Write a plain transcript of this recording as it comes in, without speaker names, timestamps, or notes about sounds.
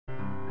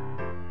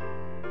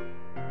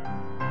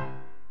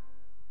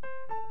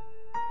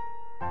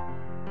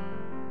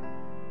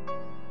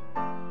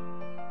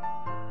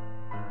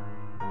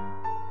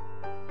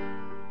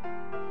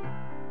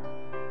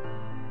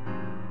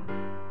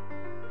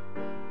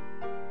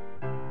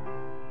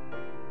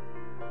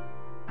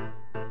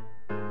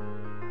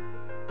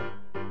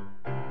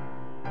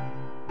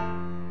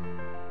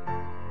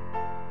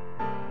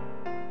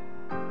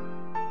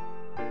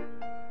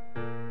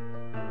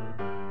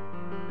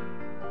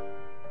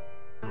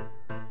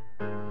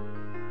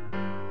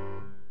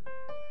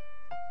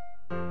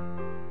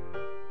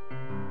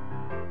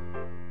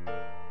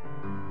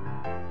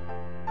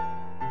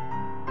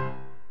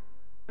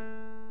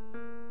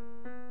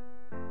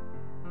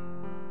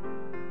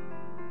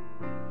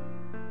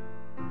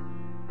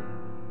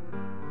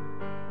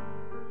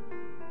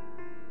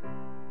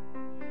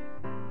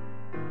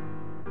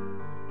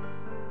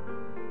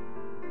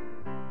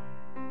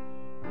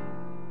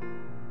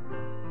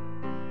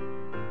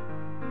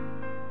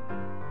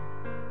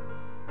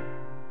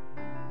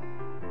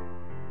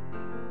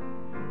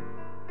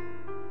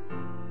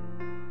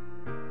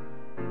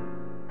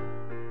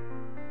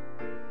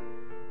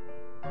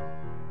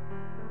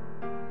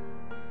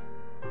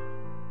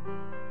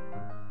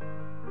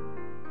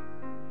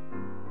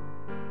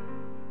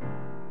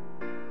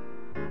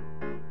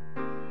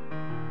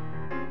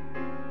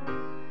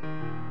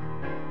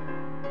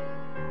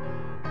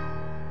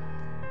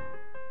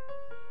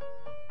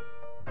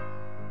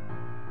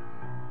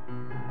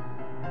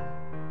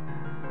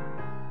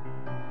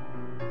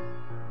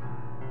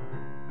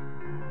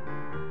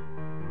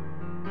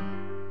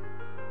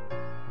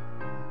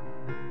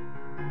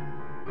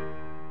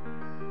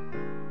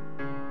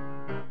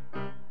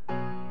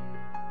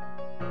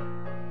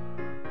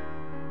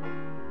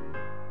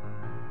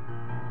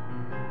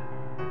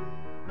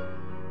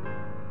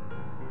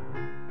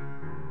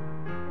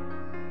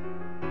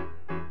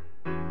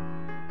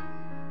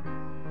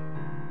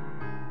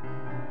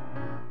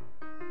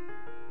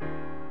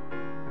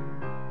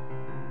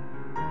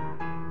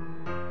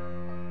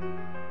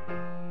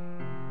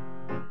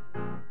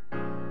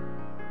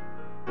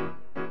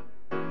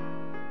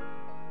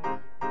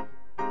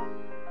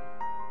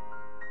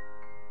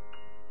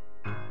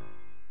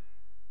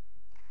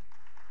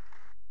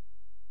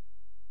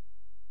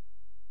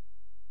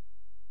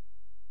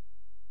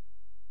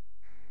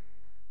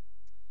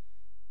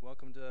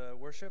Welcome to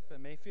worship at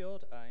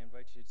Mayfield. I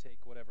invite you to take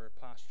whatever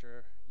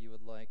posture you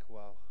would like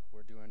while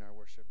we're doing our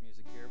worship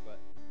music here, but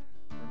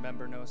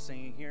remember, no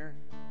singing here.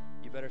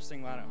 You better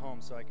sing loud at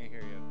home so I can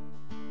hear you.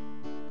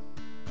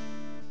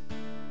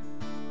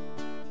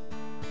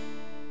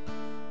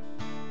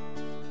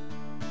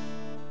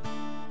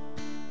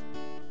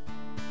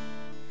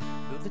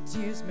 Though the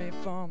tears may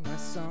fall, my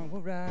song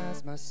will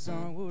rise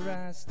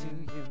to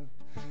you.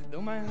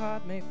 Though my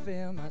heart may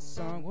fail, my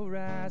song will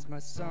rise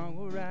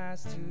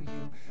to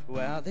you.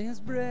 While there's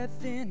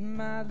breath in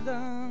my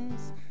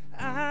lungs,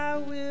 I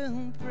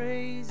will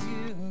praise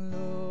you,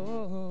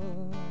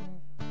 Lord.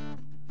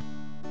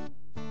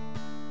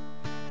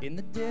 In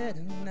the dead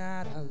of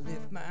night, I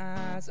lift my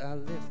eyes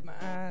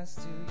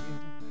to you.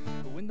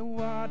 When the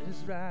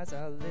waters rise,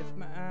 I lift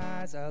my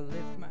eyes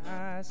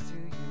to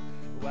you.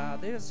 While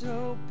there's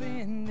hope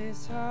in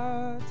this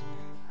heart,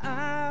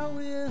 I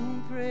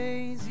will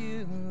praise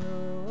you,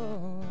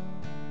 Lord.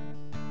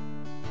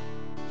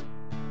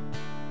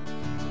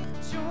 The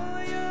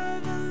joy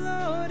of the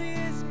Lord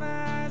is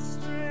my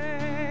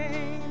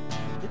strength.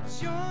 The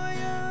joy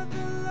of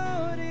the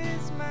Lord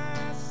is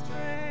my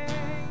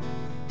strength.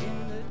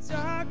 In the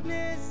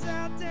darkness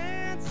I'll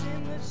dance,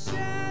 in the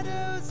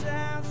shadows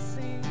I'll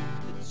sing.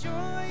 The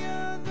joy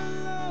of the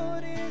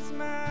Lord is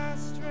my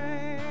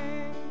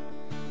strength.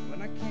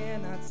 When I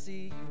cannot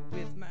see you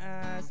with my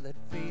eyes, let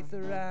faith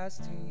arise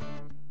to you.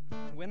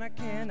 When I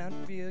cannot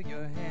feel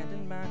your hand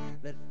in mine,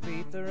 let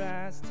faith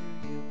arise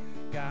to you.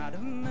 God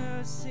of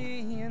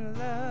mercy and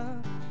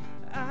love,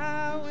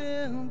 I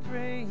will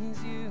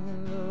praise you,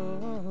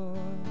 Lord.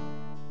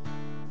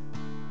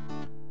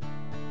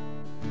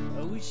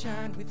 Oh, we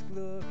shine with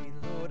glory,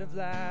 Lord of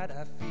light,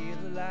 I feel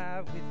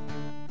alive with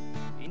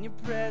you. In your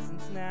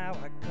presence now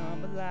I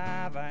come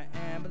alive, I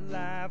am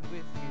alive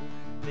with you.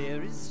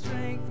 There is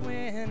strength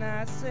when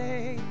I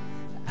say,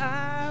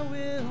 I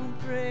will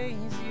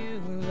praise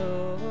you,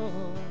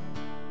 Lord.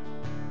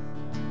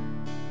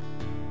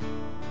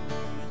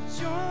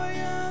 The joy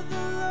of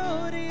the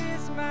Lord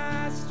is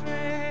my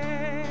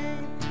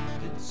strength.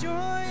 The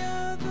joy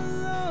of the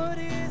Lord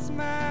is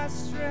my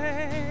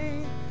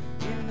strength.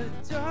 In the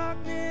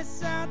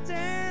darkness I'll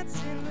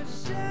dance, in the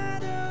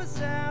shadows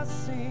I'll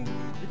sing.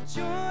 The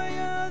joy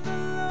of the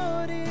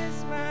Lord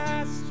is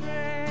my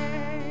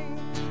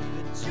strength.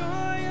 The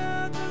joy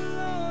of the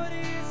Lord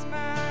is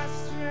my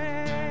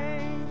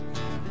strength.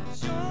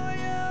 The joy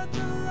of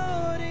the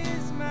Lord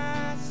is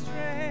my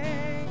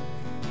strength.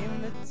 In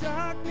the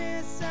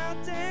darkness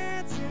I'll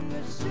dance, in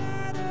the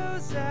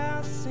shadows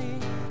I'll sing.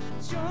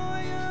 The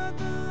joy of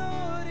the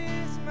Lord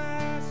is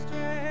my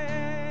strength.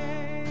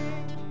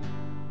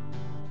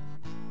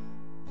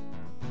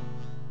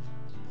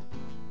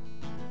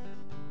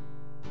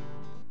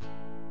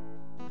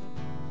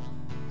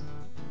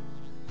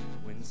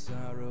 When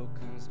sorrow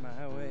comes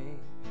my way,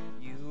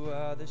 you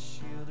are the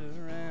shield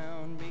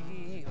around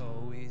me.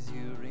 Always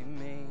you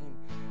remain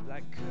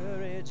like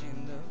courage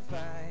in the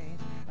fight.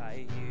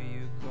 I hear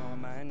you call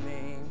my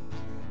name.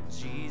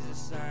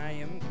 Jesus, I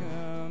am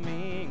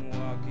coming,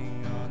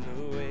 walking on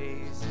the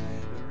ways,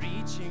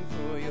 reaching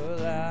for your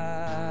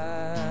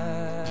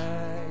light.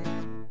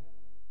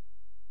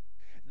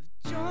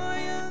 The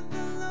joy of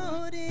the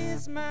Lord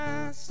is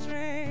my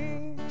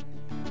strength.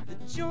 The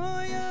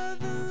joy of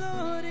the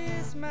Lord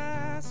is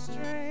my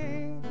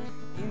strength.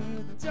 In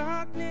the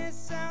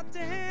darkness I'll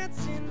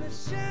dance, in the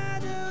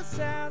shadows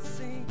I'll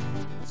sing.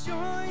 The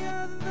joy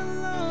of the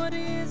Lord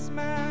is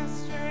my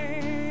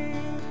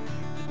strength.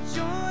 The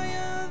joy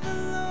of the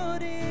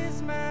Lord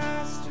is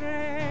my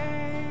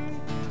strength.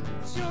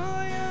 The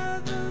joy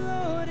of the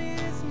Lord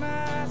is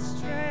my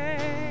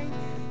strength.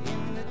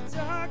 In the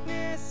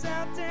darkness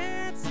I'll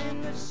dance,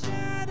 in the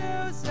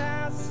shadows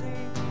I'll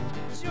sing.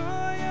 The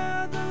joy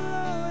of the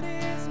Lord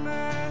is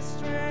my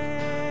strength.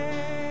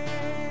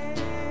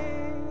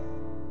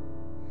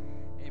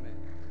 Amen.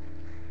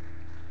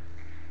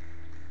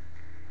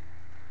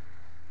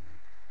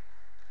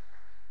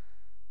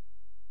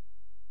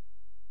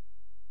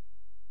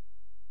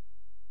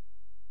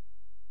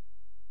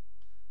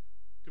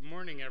 Good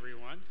morning,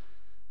 everyone.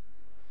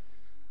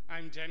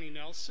 I'm Denny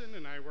Nelson,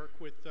 and I work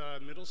with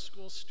middle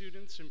school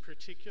students in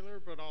particular,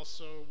 but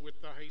also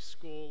with the high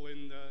school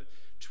and the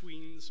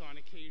tweens on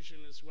occasion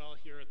as well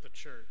here at the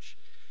church.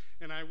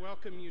 And I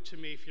welcome you to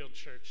Mayfield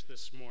Church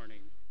this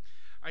morning.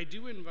 I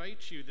do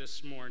invite you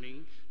this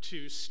morning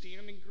to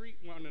stand and greet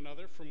one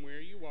another from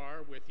where you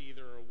are with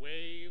either a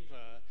wave,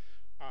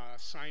 a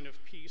sign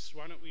of peace.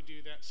 Why don't we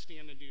do that?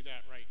 Stand and do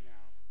that right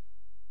now.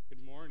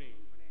 Good morning.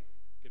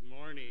 Good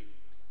morning.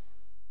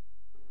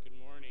 Good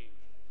morning.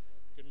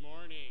 Good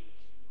morning.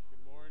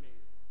 Good morning.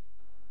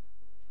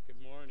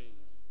 Good morning.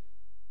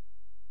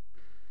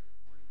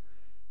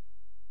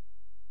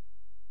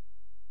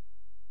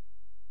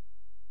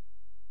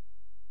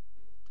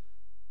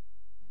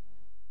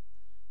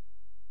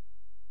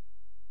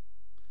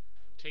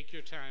 Take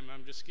your time.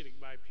 I'm just getting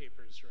my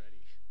papers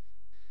ready.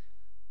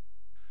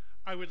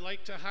 I would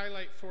like to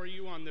highlight for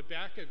you on the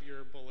back of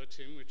your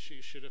bulletin, which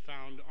you should have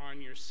found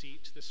on your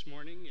seat this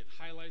morning, it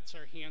highlights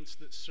our Hands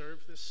That Serve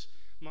this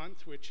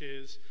month, which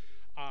is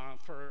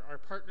for our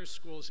partner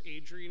schools,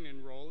 Adrian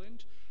and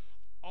Roland.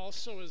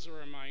 Also as a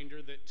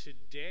reminder that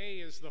today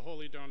is the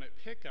Holy Donut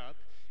Pickup,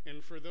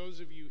 and for those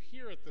of you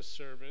here at the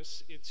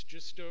service, it's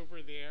just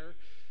over there,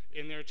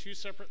 and there are two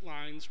separate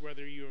lines,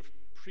 whether you have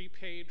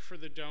prepaid for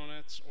the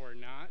donuts or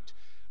not,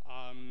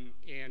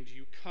 and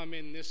you come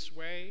in this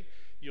way,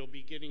 you'll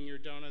be getting your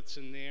donuts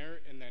in there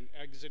and then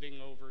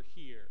exiting over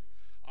here,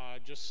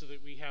 just so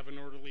that we have an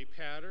orderly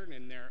pattern,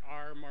 and there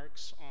are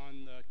marks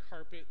on the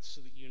carpet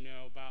so that you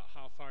know about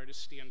how far to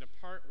stand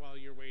apart while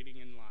you're waiting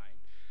in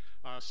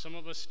line. Some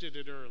of us did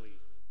it early,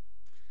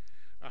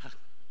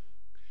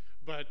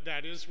 but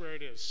that is where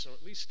it is, so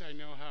at least I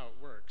know how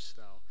it works,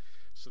 though,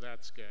 so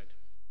that's good.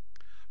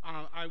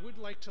 I would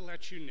like to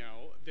let you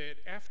know that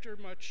after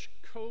much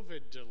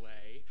COVID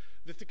delay,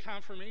 that the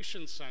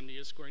Confirmation Sunday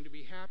is going to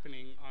be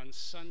happening on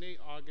Sunday,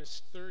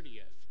 August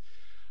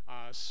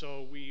 30th.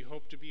 So we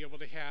hope to be able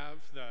to have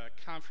the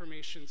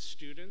confirmation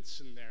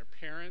students and their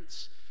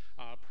parents,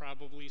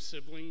 probably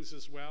siblings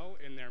as well,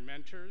 and their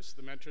mentors.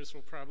 The mentors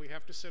will probably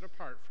have to sit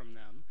apart from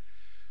them.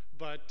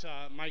 But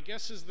my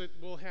guess is that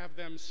we'll have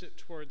them sit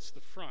towards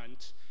the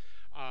front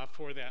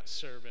for that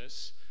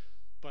service.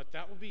 But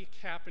that will be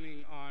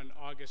happening on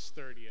August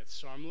 30th,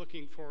 so I'm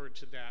looking forward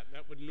to that.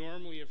 That would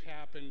normally have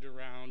happened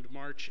around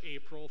March,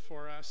 April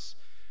for us,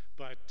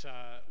 but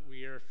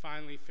we are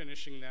finally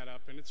finishing that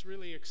up, and it's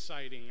really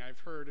exciting.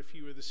 I've heard a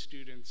few of the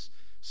students'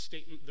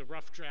 the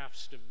rough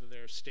drafts of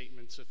their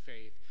statements of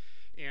faith,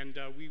 and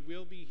we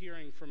will be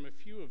hearing from a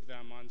few of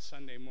them on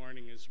Sunday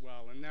morning as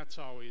well, and that's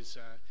always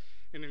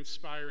an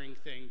inspiring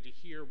thing to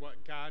hear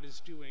what God is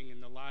doing in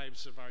the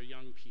lives of our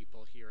young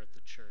people here at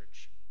the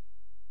church.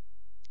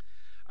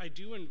 I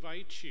do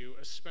invite you,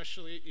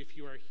 especially if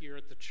you are here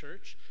at the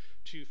church,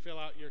 to fill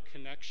out your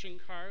connection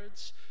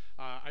cards.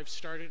 I've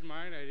started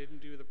mine. I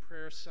didn't do the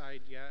prayer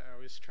side yet. I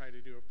always try to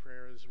do a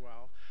prayer as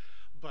well.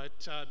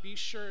 But be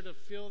sure to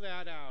fill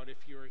that out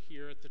if you are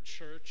here at the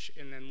church,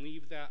 and then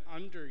leave that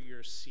under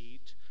your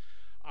seat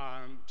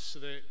so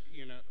that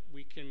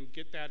we can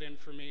get that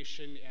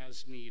information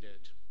as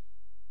needed.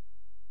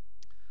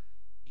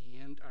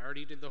 And I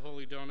already did the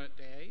Holy Donut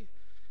Day.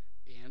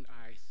 And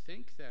I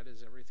think that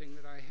is everything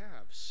that I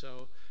have.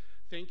 So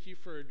thank you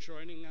for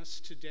joining us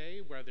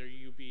today, whether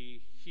you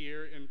be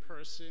here in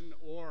person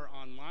or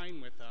online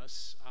with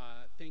us.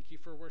 Thank you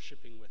for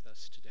worshiping with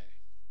us today.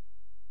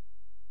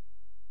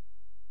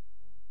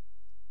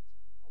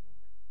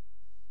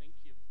 Thank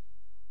you.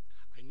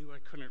 I knew I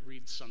couldn't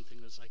read something.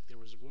 It was like there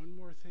was one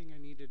more thing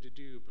I needed to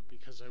do, but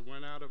because I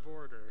went out of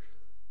order,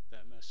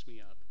 that messed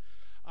me up.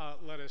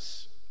 Let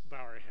us bow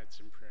our heads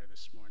in prayer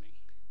this morning.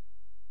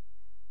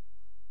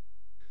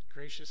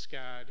 Gracious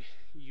God,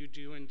 you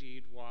do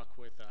indeed walk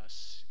with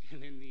us,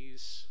 and in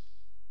these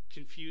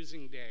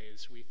confusing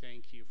days, we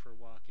thank you for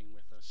walking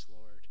with us,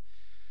 Lord.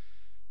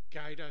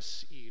 Guide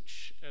us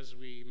each as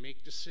we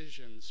make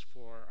decisions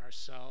for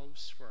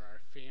ourselves, for our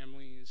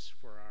families,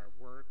 for our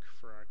work,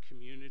 for our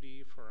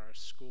community, for our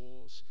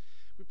schools.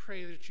 We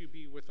pray that you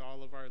be with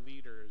all of our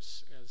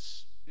leaders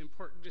as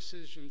important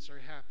decisions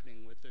are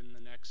happening within the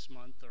next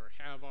month or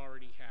have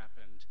already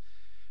happened.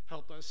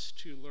 Help us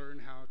to learn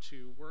how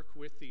to work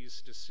with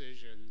these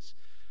decisions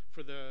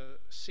for the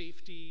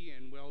safety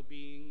and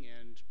well-being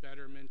and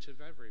betterment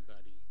of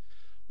everybody.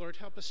 Lord,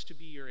 help us to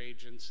be your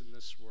agents in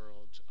this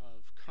world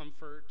of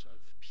comfort,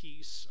 of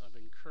peace, of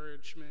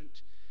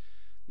encouragement.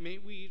 May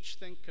we each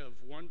think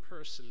of one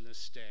person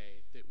this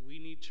day that we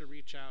need to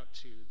reach out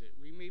to, that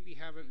we maybe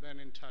haven't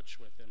been in touch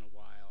with in a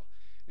while,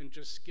 and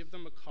just give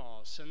them a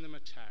call, send them a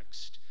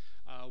text,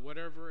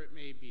 whatever it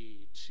may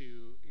be,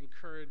 to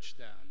encourage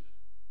them.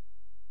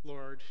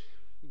 Lord,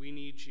 we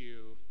need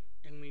you,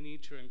 and we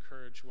need to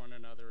encourage one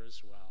another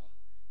as well.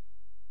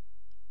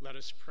 Let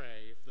us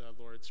pray the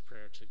Lord's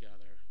Prayer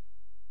together.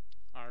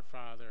 Our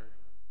Father,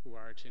 who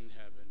art in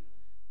heaven,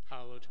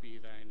 hallowed be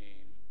thy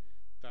name.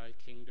 Thy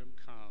kingdom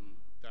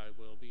come, thy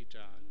will be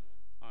done,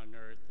 on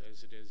earth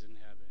as it is in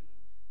heaven.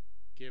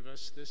 Give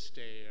us this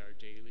day our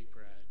daily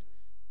bread,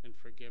 and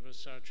forgive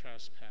us our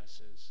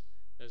trespasses,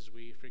 as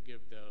we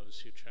forgive those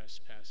who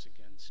trespass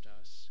against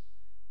us.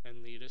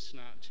 And lead us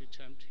not to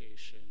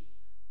temptation,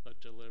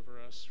 but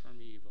deliver us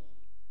from evil.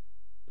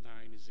 For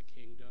thine is the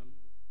kingdom,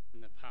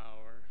 and the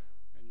power,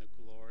 and the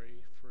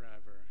glory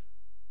forever.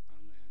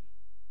 Amen.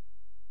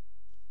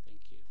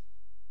 Thank you.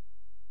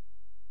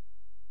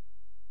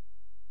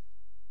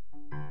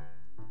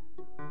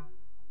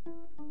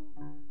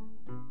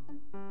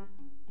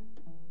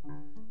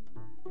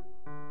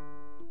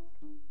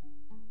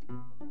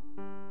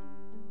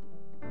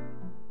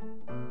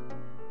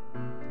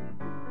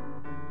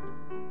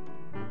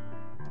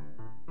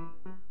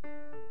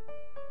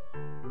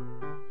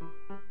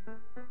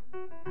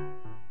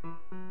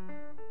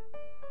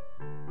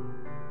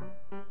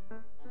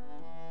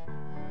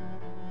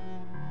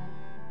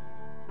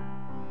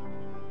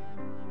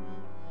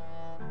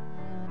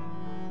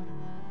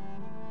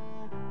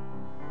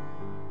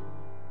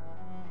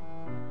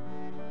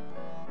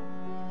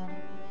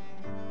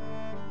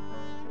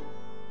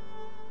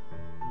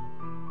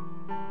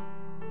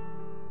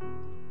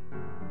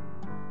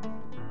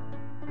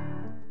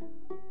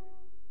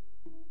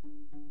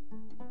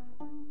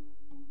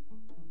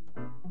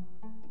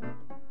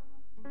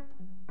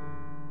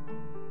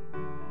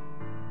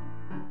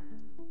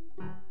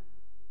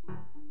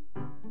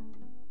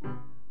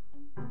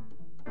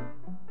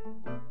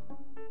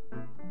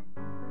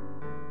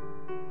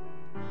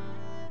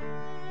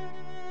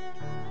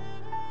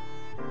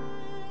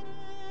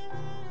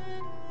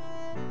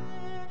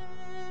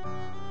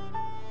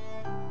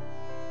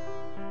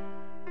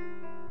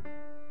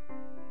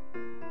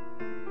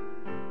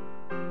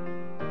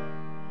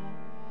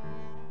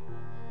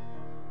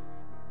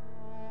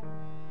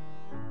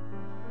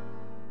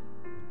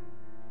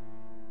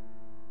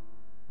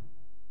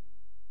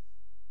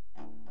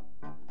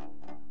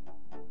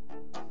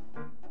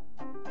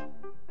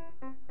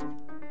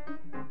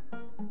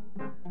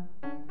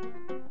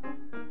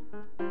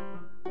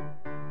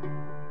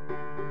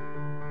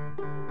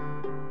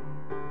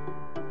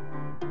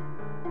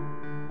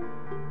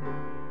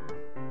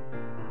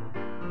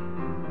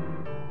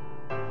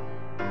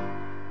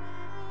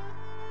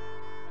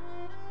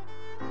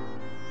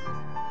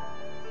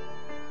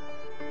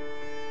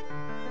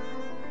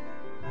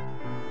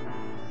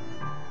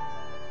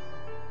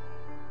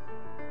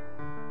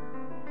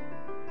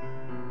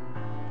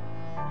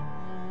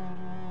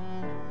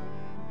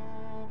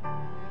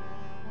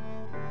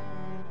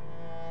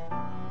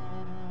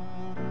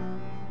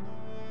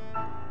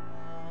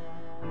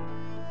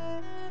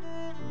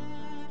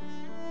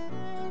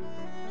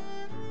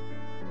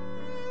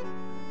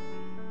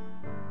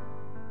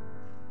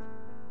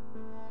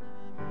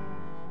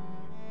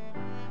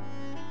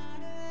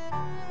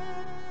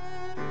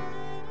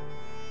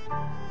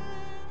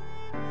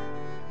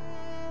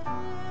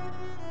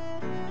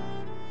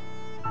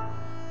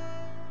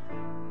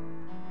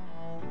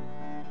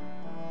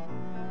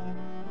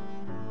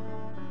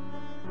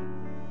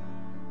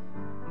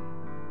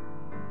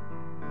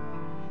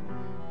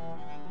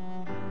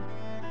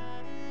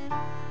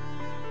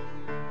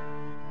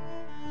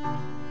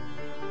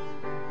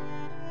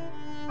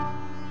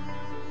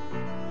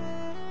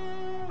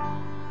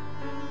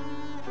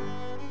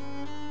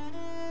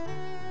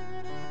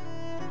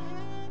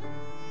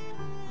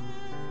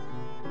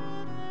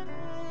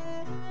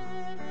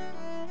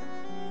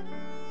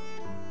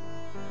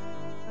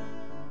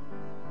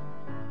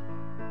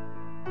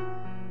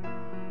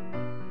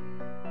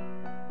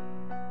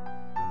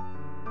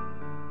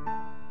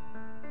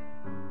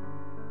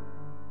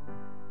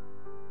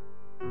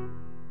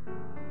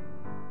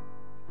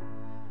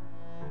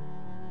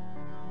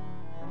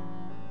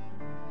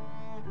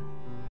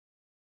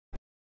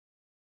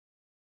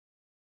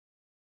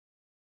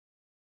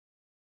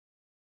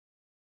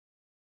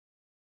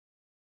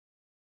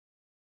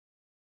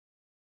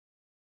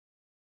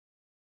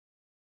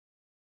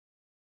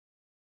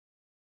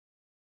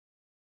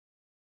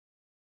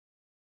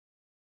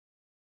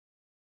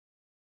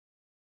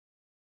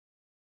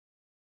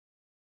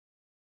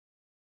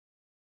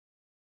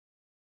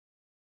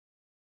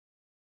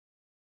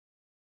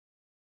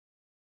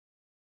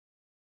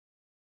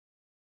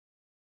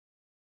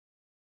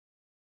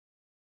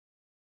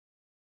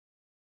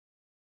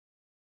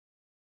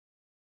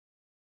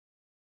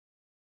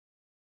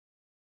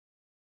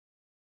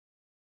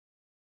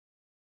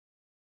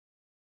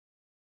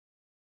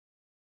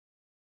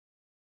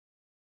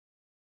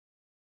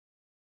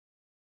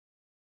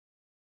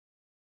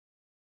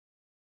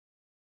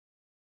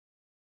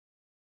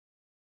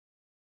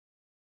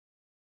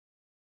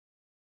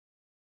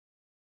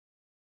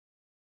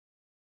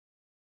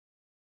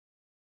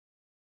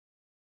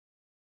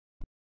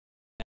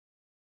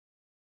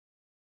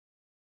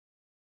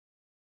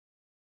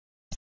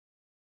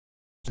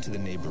 to the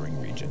neighboring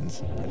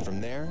regions, and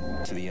from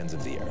there to the ends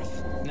of the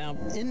earth. Now,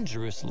 in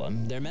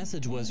Jerusalem, their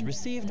message was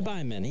received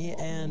by many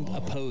and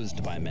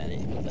opposed by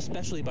many,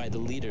 especially by the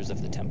leaders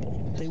of the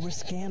temple. They were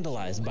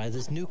scandalized by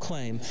this new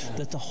claim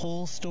that the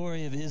whole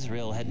story of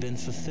Israel had been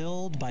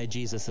fulfilled by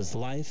Jesus'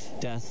 life,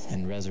 death,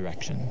 and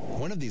resurrection.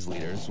 One of these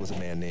leaders was a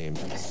man named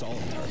Saul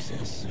of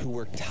Tarsus, who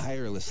worked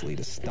tirelessly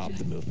to stop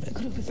the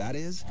movement. That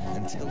is,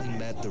 until he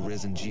met the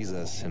risen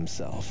Jesus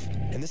himself.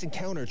 And this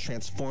encounter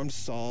transformed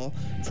Saul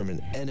from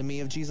an enemy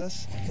of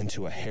Jesus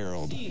into a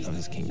herald of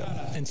his kingdom.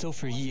 And so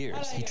for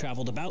years, he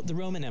traveled about the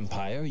Roman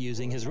Empire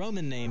using his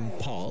Roman name,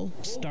 Paul,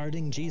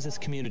 starting Jesus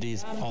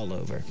communities all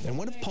over. And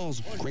one of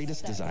Paul's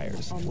greatest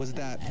desires was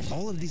that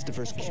all of these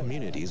diverse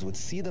communities would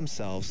see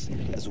themselves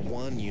as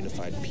one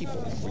unified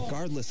people,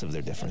 regardless of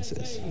their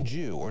differences,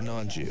 Jew or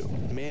non-Jew,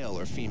 male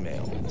or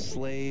female,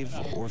 slave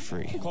or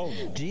free.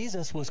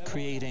 Jesus was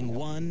creating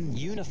one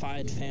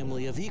unified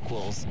family of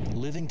equals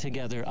living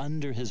together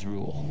under his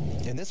rule.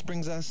 And this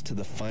brings us to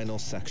the final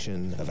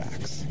section of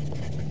Acts.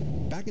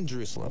 Back in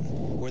Jerusalem,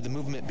 where the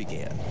movement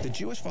began, the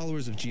Jewish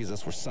followers of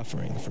Jesus were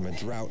suffering from a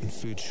drought and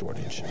food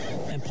shortage.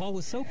 And Paul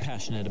was so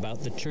passionate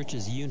about the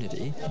church's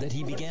unity that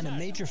he began a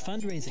major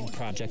fundraising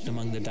project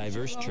among the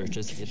diverse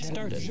churches he had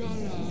started.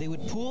 They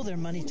would pool their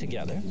money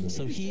together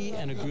so he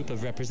and a group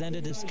of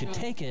representatives could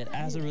take it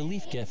as a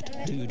relief gift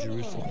to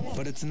Jerusalem.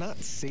 But it's not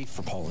safe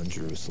for Paul in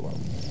Jerusalem.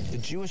 The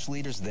Jewish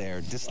leaders there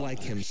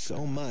dislike him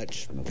so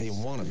much, they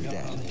want him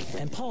dead.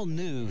 And Paul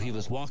knew he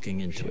was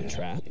walking into a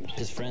trap.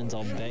 His friends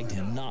all begged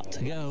him not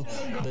to go,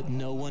 but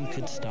no one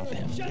could stop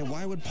him. And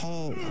why would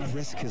Paul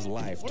risk his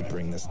life to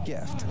bring this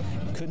gift?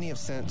 Couldn't he have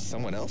sent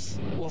someone else?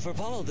 Well, for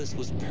Paul, this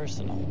was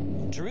personal.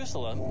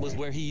 Jerusalem was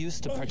where he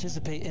used to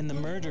participate in the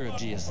murder of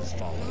Jesus'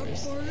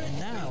 followers, and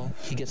now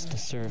he gets to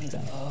serve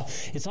them.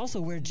 It's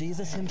also where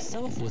Jesus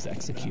himself was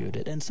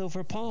executed, and so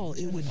for Paul,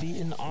 it would be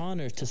an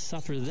honor to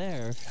suffer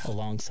there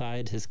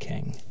alongside his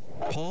king.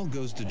 Paul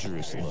goes to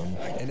Jerusalem,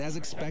 and as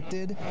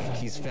expected,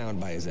 he's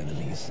found by his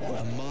enemies.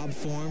 A mob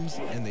forms,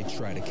 and they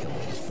try to kill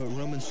him. But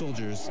Roman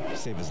soldiers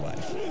save his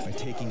life by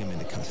taking him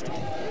into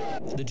custody.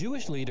 The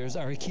Jewish leaders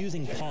are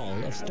accusing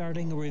Paul of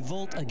starting a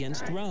revolt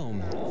against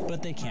Rome,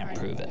 but they can't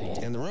prove it.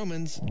 And the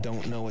Romans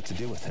don't know what to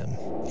do with him.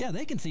 Yeah,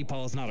 they can see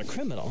Paul's not a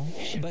criminal,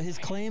 but his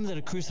claim that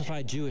a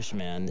crucified Jewish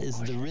man is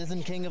the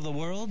risen king of the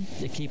world,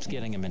 it keeps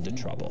getting him into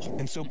trouble.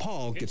 And so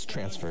Paul gets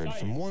transferred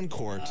from one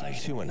court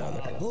to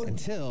another,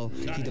 until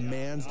he demands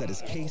that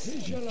his case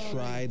be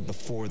tried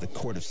before the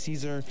court of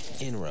Caesar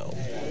in Rome.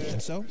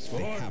 And so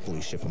they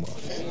happily ship him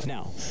off.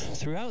 Now,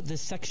 throughout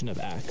this section of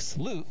Acts,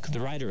 Luke,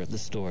 the writer of the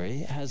story,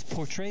 has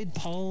portrayed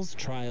Paul's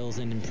trials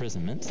and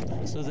imprisonments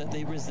so that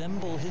they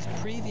resemble his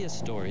previous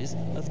stories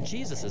of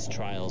Jesus'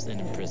 trials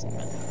and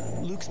imprisonment.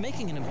 Luke's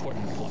making an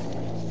important point.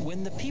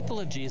 When the people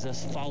of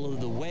Jesus follow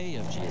the way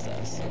of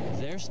Jesus,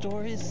 their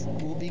stories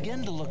will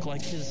begin to look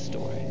like his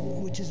story,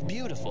 which is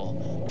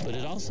beautiful, but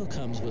it also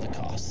comes with a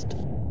cost.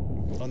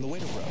 On the way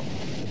to Rome,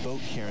 the boat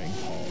carrying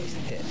Paul is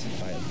hit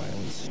by a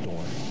violent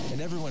storm,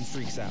 and everyone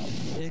freaks out.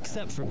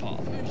 Except for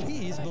Paul.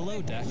 He's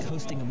below deck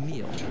hosting a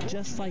meal,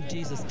 just like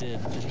Jesus did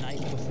the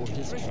night before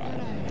his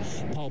trial.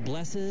 Paul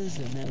blesses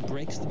and then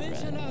breaks the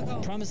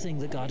bread, promising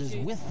that God is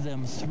with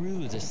them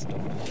through this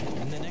storm.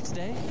 And the next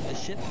day, the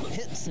ship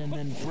hits and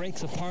then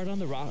breaks apart on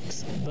the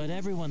rocks, but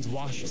everyone's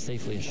washed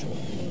safely ashore.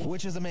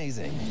 Which is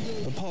amazing.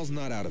 But Paul's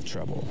not out of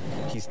trouble.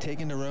 He's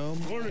taken to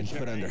Rome and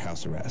put under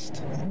house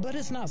arrest. But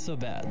it's not so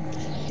bad.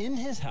 In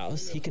his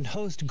house, he can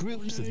host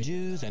groups of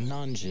Jews and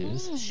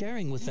non-Jews,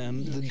 sharing with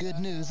them the good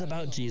news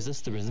about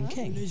Jesus, the risen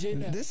king.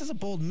 This is a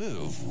bold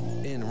move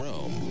in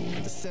Rome,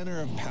 the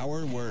center of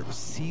power where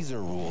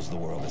Caesar rules the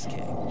world as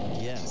king.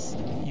 Yes,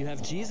 you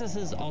have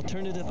Jesus'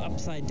 alternative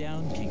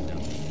upside-down kingdom,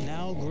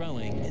 now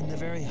growing in the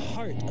very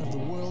heart of the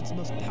world's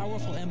most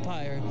powerful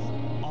empire,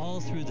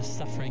 all through the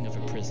suffering of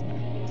a prisoner.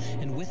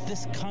 And with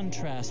this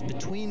contrast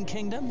between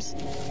kingdoms,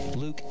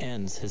 Luke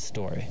ends his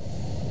story.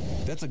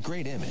 That's a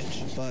great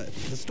image, but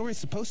the story's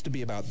supposed to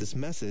be about this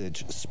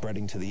message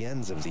spreading to the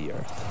ends of the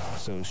earth,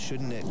 so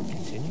shouldn't it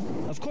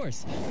continue? Of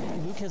course.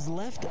 Luke has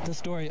left the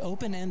story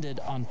open-ended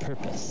on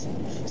purpose,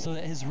 so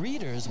that his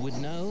readers would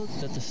know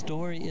that the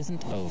story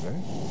isn't over,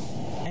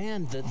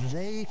 and that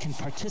they can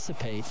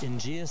participate in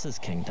Jesus'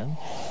 kingdom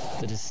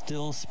that is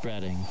still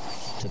spreading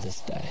to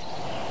this day.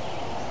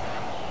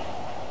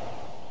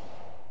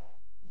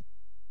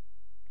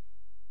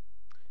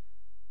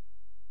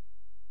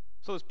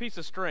 So this piece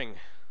of string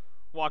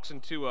walks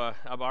into a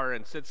bar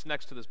and sits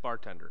next to this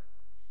bartender.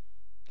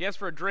 He asks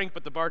for a drink,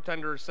 but the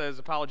bartender says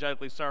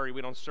apologetically, "Sorry,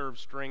 we don't serve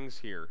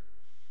strings here."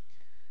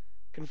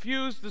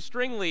 Confused, the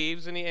string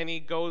leaves and he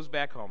goes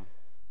back home.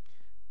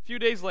 A few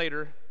days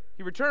later,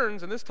 he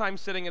returns, and this time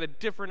sitting at a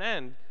different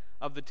end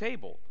of the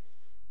table.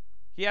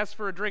 He asks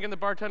for a drink, and the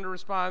bartender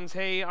responds,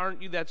 "Hey,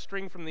 aren't you that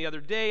string from the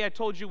other day? I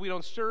told you we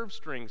don't serve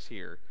strings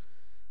here."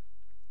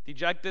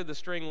 Dejected, the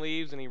string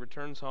leaves, and he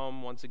returns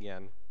home once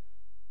again.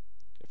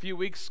 A few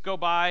weeks go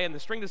by, and the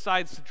string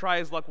decides to try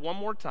his luck one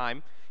more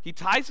time. He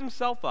ties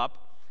himself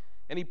up,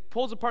 and he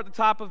pulls apart the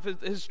top of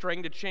his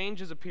string to change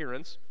his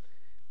appearance.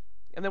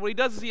 And then what he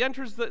does is he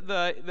enters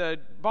the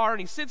bar and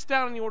he sits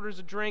down and he orders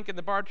a drink, and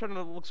the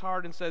bartender looks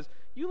hard and says,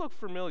 "You look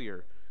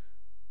familiar.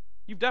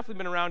 You've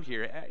definitely been around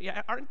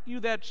here. Aren't you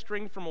that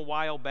string from a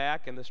while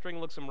back?" And the string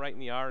looks him right in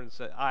the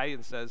eye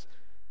and says,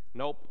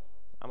 "Nope,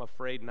 I'm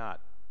afraid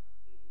not."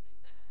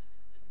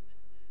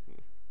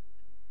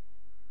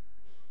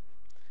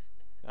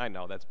 I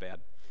know, that's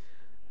bad.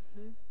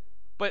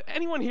 But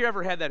anyone here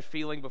ever had that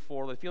feeling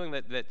before, the feeling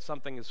that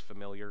something is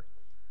familiar?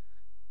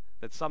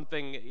 That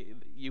something,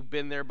 you've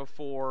been there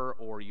before,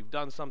 or you've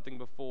done something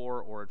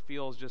before, or it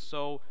feels just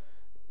so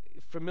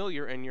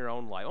familiar in your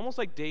own life, almost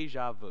like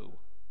deja vu.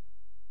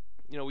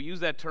 You know, we use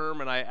that term,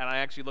 and I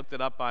actually looked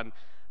it up on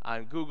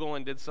Google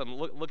and did some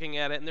looking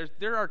at it, and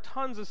there are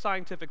tons of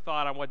scientific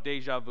thought on what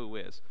deja vu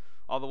is,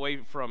 all the way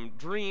from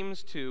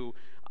dreams to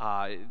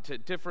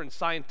different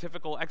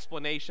scientific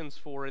explanations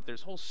for it.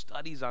 There's whole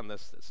studies on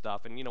this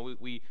stuff, and you know,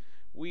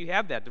 we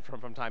have that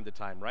from time to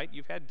time, right?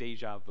 You've had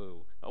deja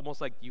vu, almost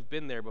like you've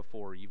been there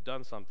before, you've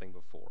done something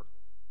before.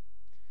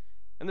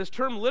 And this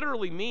term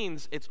literally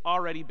means it's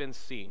already been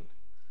seen.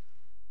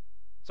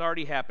 It's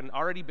already happened,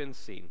 already been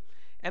seen.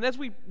 And as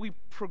we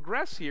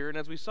progress here, and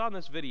as we saw in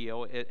this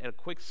video, a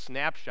quick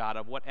snapshot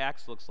of what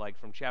Acts looks like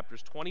from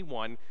chapters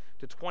 21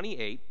 to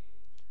 28,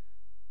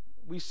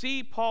 we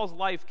see Paul's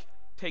life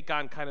take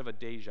on kind of a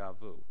deja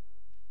vu.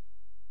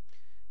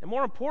 And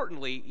more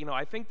importantly, you know,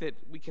 I think that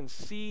we can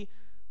see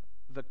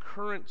the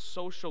current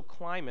social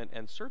climate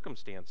and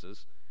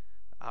circumstances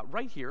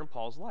right here in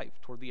Paul's life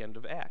toward the end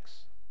of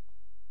Acts.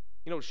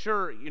 You know,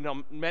 sure, you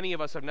know, many of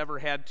us have never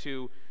had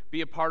to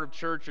be a part of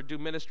church or do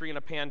ministry in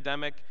a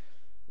pandemic,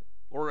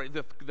 or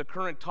the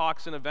current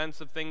talks and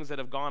events of things that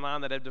have gone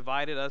on that have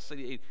divided us.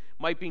 It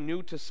might be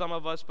new to some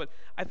of us, but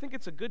I think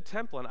it's a good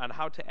template on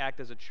how to act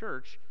as a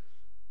church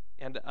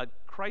and a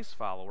Christ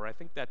follower. I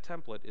think that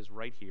template is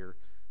right here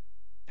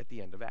at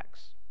the end of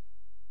Acts.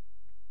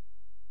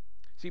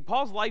 See,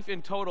 Paul's life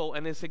in total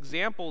and his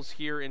examples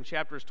here in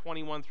chapters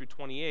 21 through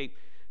 28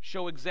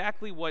 show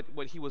exactly what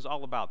he was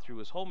all about through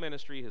his whole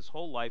ministry, his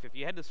whole life. If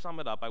you had to sum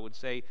it up, I would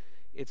say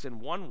it's in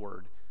one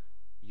word: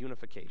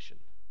 unification.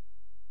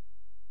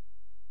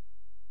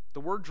 The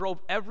word drove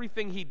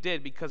everything he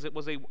did because it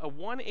was a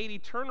 180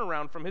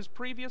 turnaround from his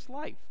previous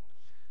life.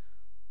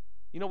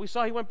 You know, we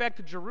saw he went back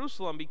to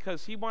Jerusalem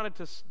because he wanted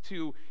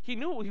he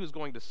knew he was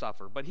going to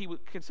suffer, but he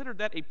considered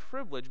that a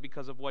privilege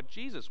because of what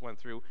Jesus went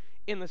through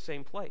in the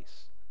same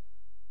place.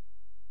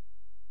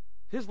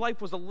 His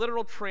life was a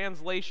literal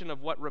translation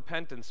of what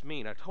repentance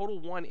means, a total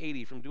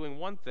 180 from doing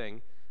one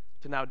thing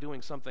to now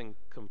doing something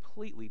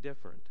completely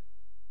different.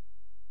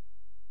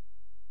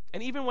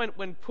 And even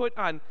when put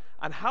on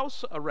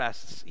house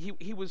arrests,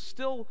 he was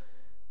still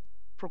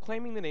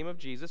proclaiming the name of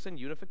Jesus and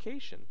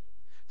unification.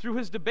 Through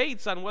his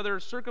debates on whether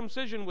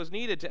circumcision was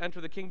needed to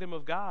enter the kingdom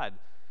of God,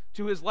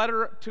 to his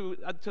letter to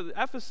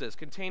Ephesus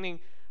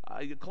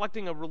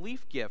collecting a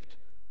relief gift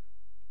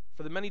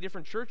for the many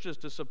different churches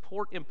to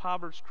support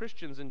impoverished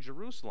Christians in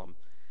Jerusalem.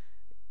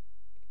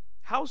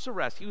 House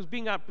arrest, he was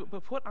being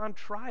put on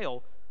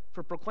trial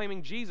for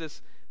proclaiming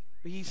Jesus,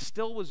 but he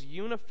still was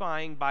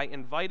unifying by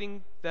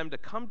inviting them to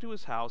come to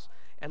his house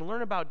and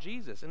learn about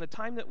Jesus in a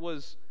time that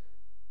was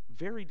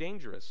very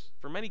dangerous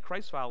for many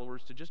Christ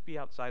followers to just be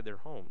outside their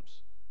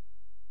homes.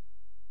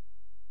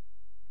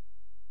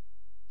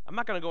 I'm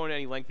not going to go into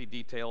any lengthy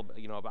detail,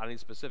 you know, about any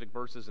specific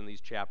verses in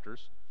these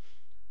chapters.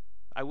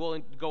 I will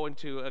go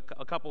into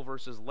a couple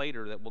verses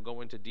later that we'll go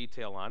into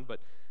detail on,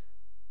 but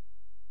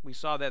we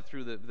saw that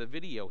through the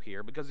video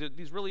here, because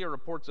these really are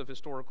reports of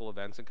historical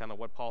events and kind of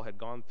what Paul had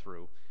gone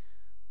through.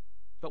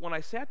 But when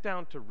I sat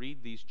down to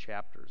read these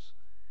chapters,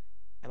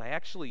 and I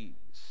actually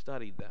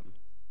studied them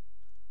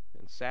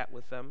and sat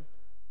with them,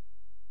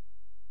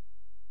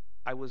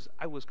 I was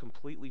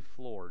completely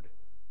floored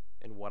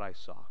in what I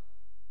saw.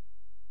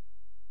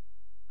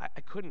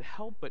 I couldn't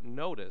help but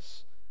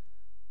notice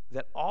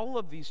that all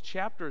of these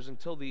chapters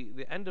until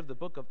the end of the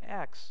book of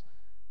Acts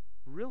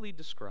really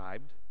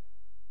described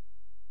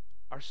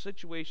our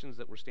situations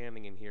that we're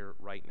standing in here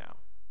right now.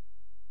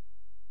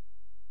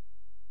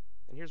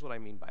 And here's what I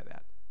mean by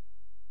that.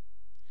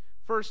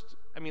 First,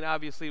 I mean,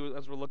 obviously,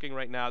 as we're looking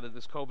right now, that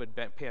this COVID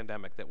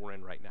pandemic that we're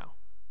in right now.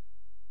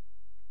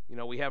 You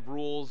know, we have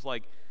rules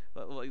like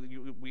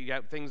we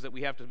have things that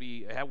we have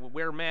to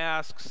wear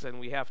masks, and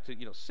we have to,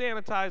 you know,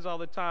 sanitize all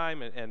the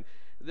time, and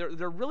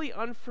they're really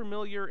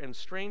unfamiliar and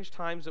strange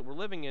times that we're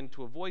living in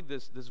to avoid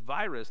this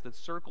virus that's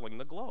circling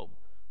the globe.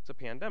 It's a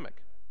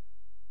pandemic.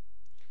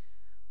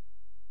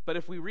 But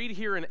if we read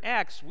here in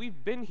Acts,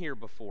 we've been here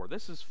before.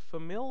 This is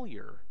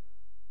familiar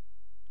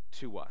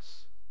to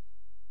us.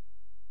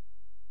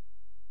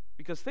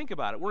 Because think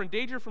about it, we're in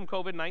danger from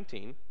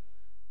COVID-19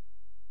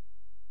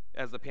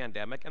 as the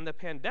pandemic, and the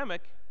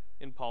pandemic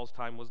in Paul's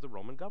time was the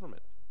Roman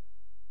government.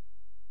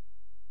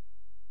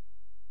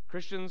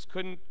 Christians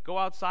couldn't go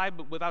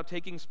outside without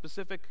taking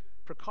specific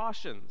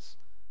precautions.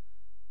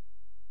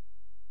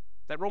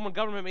 That Roman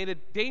government made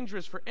it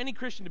dangerous for any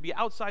Christian to be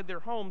outside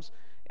their homes,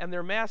 and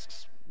their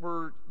masks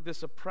were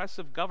this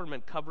oppressive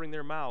government covering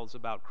their mouths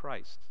about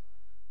Christ.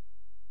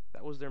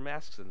 That was their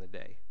masks in the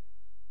day.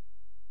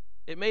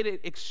 It made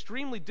it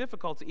extremely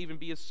difficult to even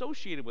be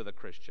associated with a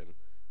Christian.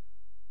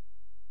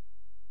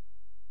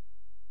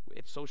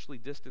 It socially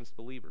distanced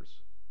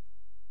believers,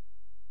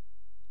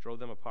 drove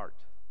them apart.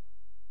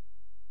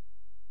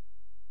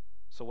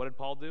 So what did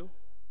Paul do?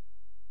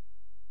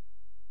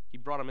 He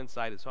brought them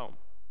inside his home.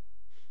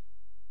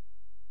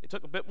 It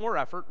took a bit more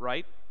effort,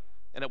 right?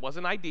 And it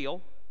wasn't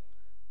ideal,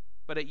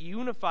 but it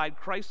unified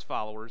Christ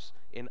followers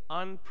in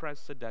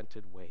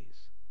unprecedented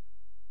ways.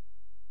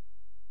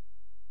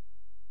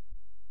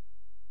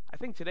 I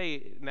think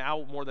today,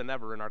 now more than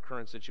ever in our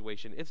current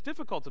situation, it's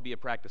difficult to be a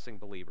practicing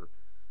believer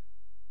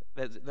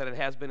that it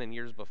has been in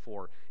years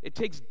before. It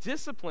takes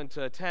discipline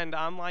to attend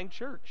online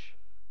church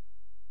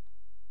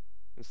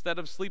instead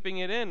of sleeping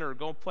it in or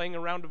playing a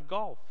round of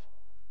golf.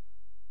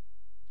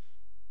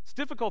 It's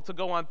difficult to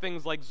go on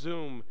things like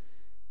Zoom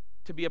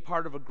to be a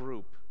part of a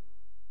group.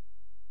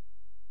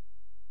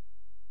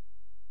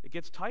 It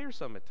gets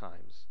tiresome at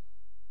times.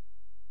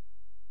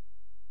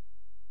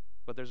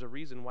 But there's a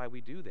reason why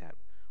we do that.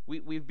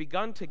 We've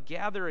begun to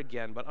gather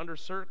again, but under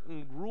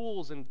certain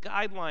rules and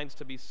guidelines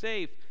to be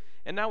safe.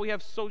 And now we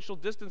have social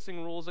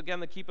distancing rules, again,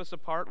 that keep us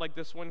apart, like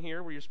this one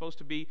here, where you're supposed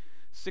to be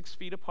 6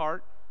 feet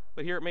apart.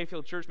 But here at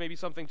Mayfield Church, maybe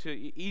something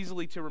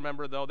easily to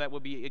remember, though, that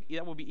would be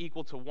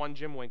equal to 1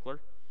 Jim Winkler.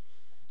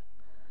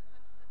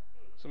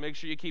 So make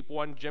sure you keep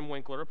 1 Jim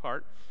Winkler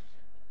apart.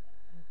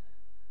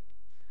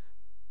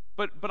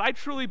 But I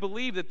truly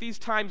believe that these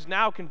times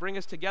now can bring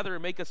us together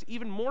and make us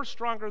even more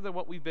stronger than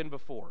what we've been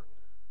before.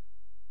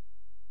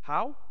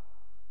 How?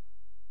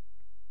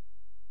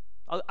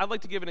 I'd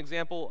like to give an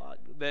example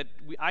that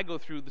I go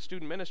through the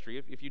student ministry.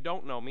 If you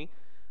don't know me,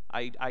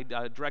 I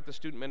direct the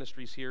student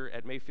ministries here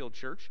at Mayfield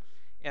Church.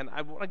 And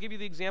I want to give you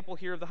the example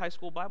here of the high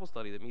school Bible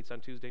study that meets on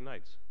Tuesday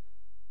nights.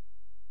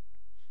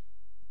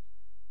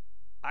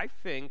 I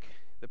think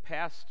the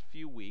past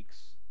few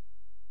weeks,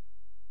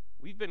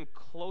 we've been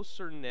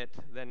closer knit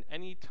than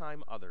any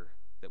time other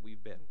that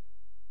we've been.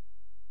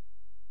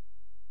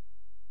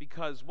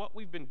 Because what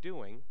we've been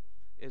doing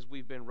is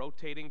we've been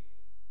rotating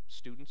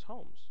students'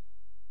 homes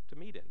to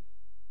meet in.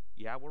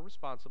 Yeah, we're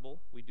responsible.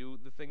 We do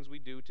the things we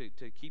do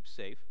to keep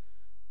safe.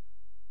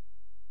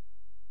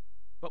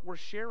 But we're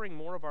sharing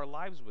more of our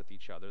lives with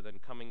each other than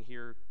coming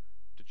here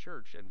to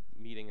church and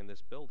meeting in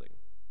this building.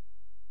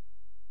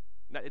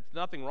 Now, it's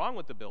nothing wrong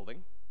with the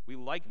building. We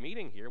like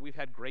meeting here. We've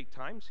had great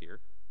times here.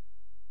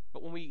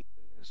 But when we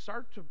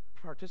start to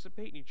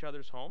participate in each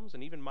other's homes,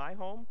 and even my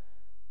home,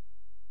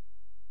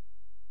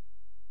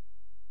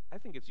 I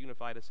think it's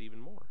unified us even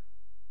more.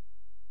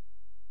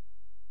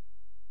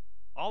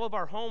 All of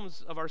our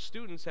homes of our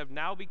students have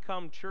now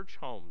become church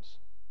homes.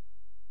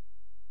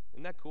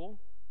 Isn't that cool?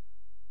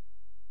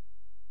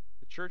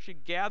 The church is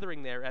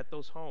gathering there at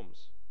those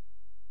homes.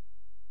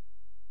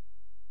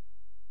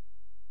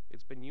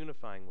 It's been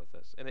unifying with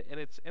us, and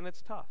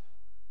it's tough.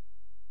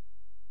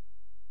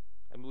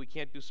 I mean, we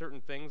can't do certain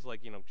things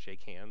like,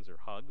 shake hands or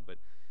hug, but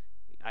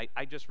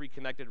I just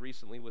reconnected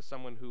recently with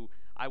someone who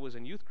I was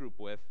in youth group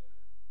with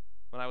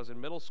when I was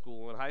in middle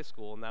school and high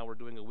school, and now we're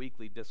doing a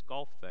weekly disc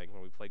golf thing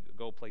where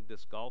we play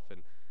disc golf.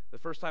 And the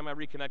first time I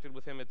reconnected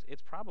with him,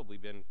 it's probably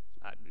been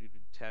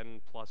 10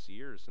 plus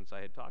years since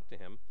I had talked to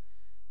him.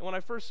 And when I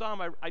first saw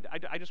him,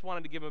 I just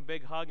wanted to give him a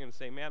big hug and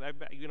say, man,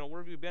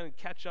 where have you been, and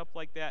catch up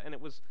like that. And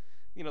it was,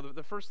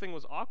 the first thing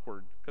was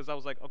awkward because I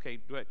was like, okay,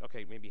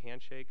 maybe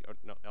handshake, or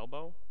no,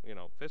 elbow,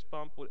 fist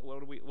bump. What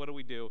do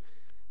we do?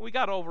 And we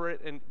got over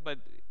it, but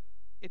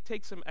it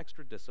takes some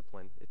extra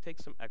discipline. It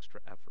takes some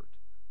extra effort.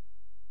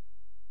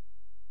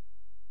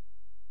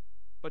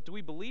 But do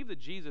we believe that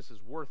Jesus is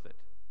worth it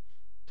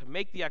to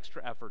make the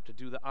extra effort to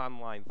do the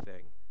online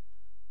thing,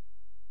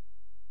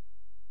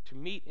 to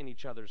meet in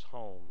each other's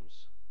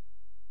homes?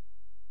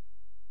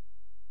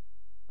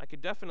 I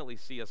could definitely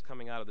see us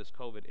coming out of this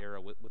COVID era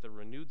with a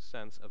renewed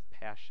sense of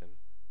passion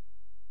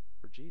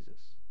for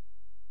Jesus.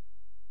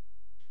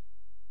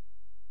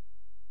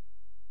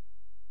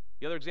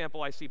 The other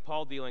example I see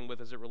Paul dealing with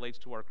as it relates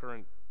to our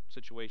current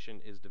situation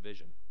is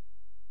division.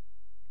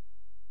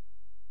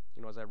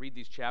 As I read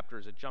these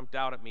chapters, it jumped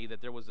out at me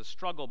that there was a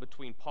struggle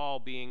between Paul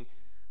being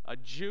a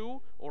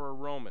Jew or a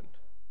Roman.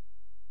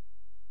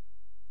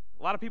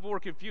 A lot of people were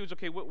confused.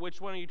 Okay,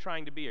 which one are you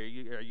trying to be?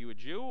 Are you a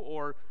Jew,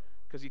 or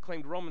because he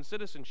claimed Roman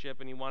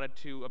citizenship and he wanted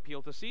to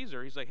appeal to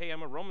Caesar? He's like, hey,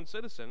 I'm a Roman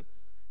citizen.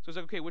 So he's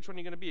like, okay, which one are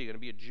you going to be? Are you going to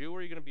be a Jew or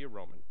are you going to be a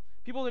Roman?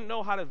 People didn't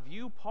know how to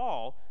view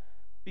Paul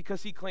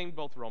because he claimed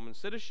both Roman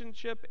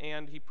citizenship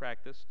and he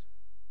practiced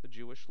the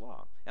Jewish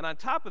law. And on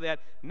top of that,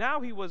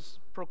 now he was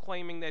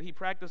proclaiming that he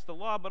practiced the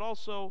law, but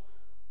also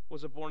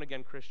was a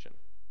born-again Christian.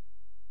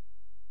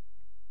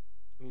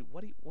 I mean,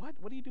 what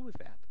do you do with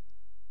that?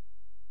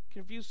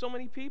 Confuse so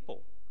many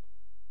people.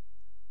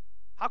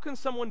 How can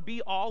someone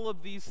be all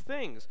of these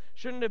things?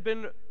 Shouldn't it have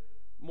been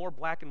more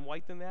black and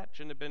white than that?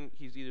 Shouldn't it have been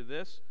he's either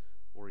this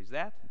or he's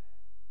that?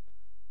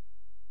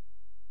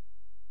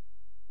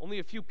 Only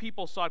a few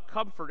people sought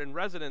comfort and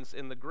residence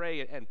in the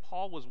gray, and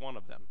Paul was one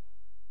of them.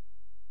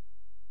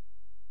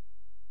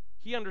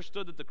 He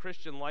understood that the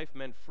Christian life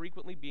meant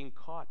frequently being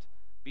caught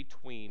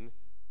between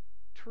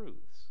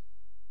truths.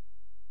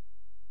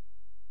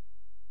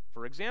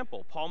 For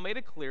example, Paul made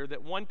it clear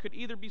that one could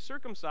either be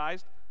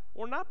circumcised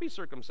or not be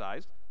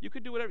circumcised. You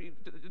could do whatever.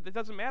 It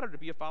doesn't matter to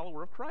be a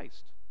follower of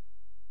Christ.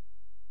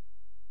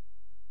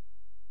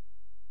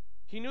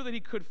 He knew that he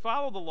could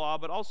follow the law,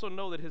 but also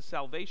know that his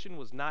salvation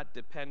was not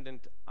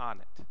dependent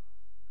on it.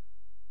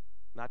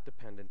 Not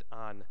dependent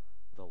on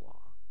the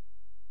law.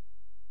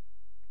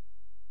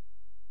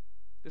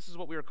 This is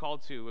what we are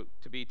called to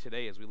be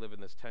today as we live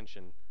in this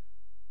tension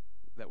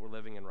that we're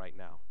living in right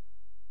now,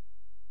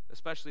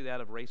 especially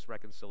that of race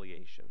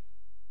reconciliation.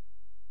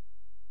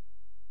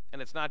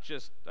 And it's not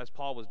just, as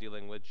Paul was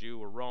dealing with, Jew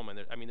or Roman.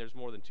 There's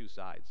more than two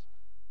sides.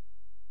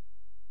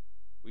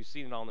 We've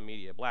seen it all in the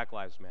media. Black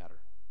lives matter.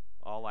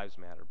 All lives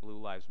matter. Blue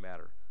lives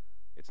matter.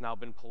 It's now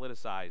been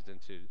politicized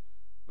into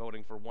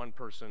voting for one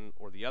person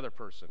or the other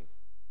person.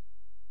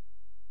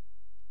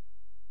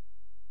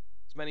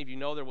 As many of you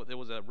know, there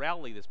was a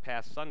rally this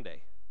past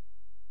Sunday.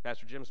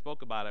 Pastor Jim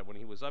spoke about it when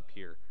he was up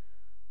here,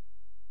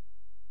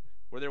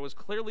 where there was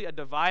clearly a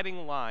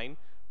dividing line,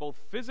 both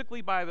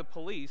physically by the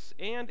police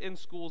and in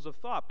schools of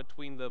thought,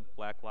 between the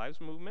Black Lives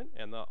Movement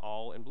and the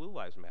All and Blue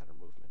Lives Matter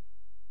movement.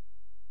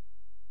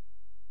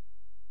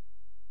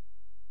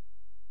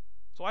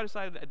 So I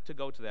decided to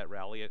go to that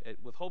rally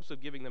with hopes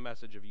of giving the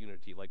message of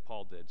unity like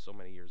Paul did so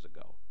many years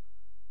ago.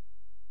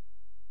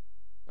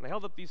 And I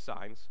held up these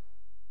signs.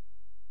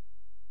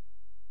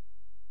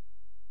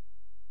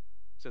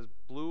 It says,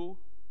 Blue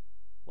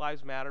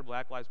Lives Matter,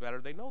 Black Lives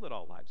Matter. They know that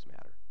all lives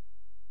matter.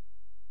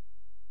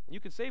 And you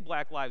can say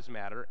Black Lives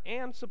Matter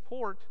and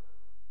support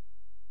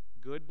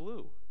good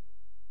blue.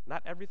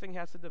 Not everything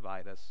has to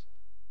divide us.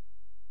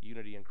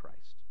 Unity in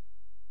Christ.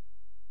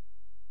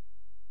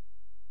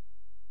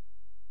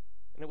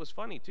 And it was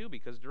funny, too,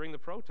 because during the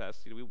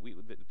protests,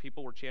 the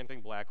people were chanting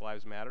Black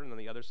Lives Matter, and then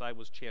the other side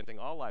was chanting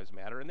All Lives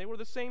Matter, and they were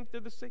the same.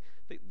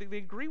 They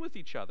agree with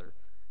each other,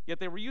 yet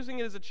they were using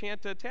it as a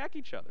chant to attack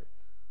each other.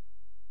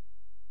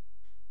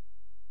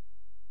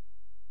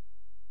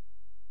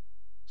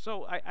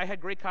 So I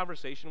had great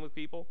conversation with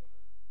people.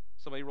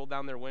 Somebody rolled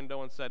down their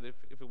window and said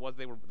if it was,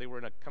 they were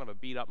in a kind of a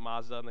beat-up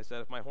Mazda, and they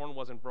said, if my horn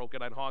wasn't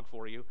broken, I'd honk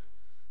for you.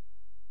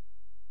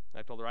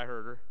 I told her I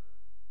heard her.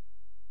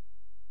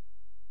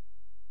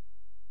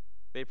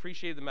 They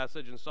appreciated the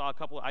message and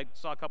I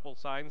saw a couple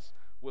signs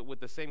with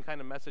the same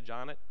kind of message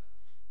on it.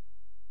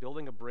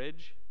 Building a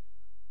bridge,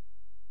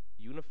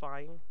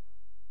 unifying.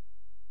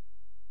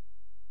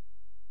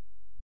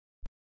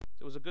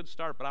 It was a good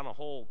start, but on a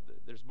whole,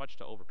 there's much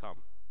to overcome.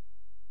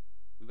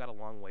 We've got a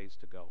long ways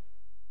to go.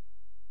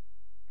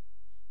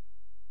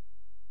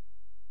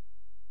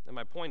 And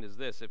my point is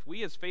this: if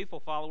we as faithful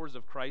followers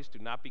of Christ do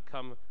not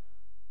become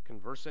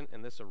conversant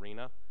in this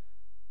arena,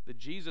 the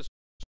Jesus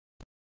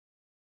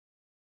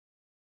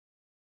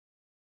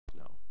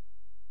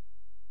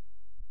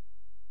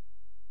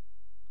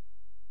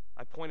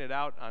I pointed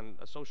out on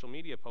a social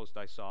media post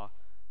I saw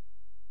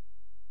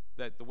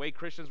that the way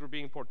Christians were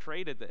being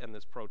portrayed in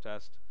this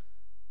protest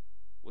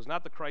was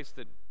not the Christ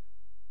that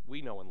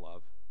we know and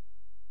love.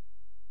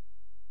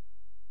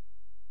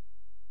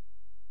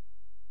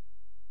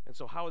 And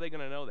so how are they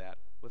going to know that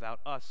without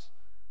us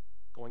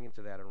going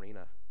into that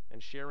arena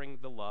and sharing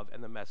the love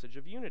and the message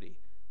of unity?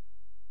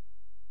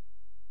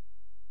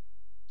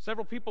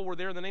 Several people were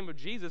there in the name of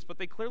Jesus, but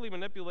they clearly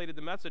manipulated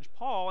the message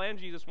Paul and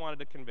Jesus wanted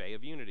to convey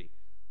of unity.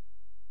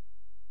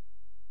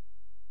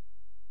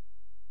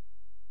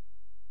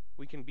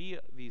 We can be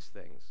these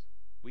things.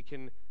 We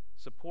can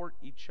support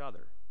each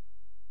other.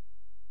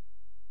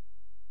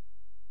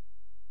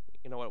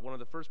 You know, at one of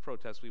the first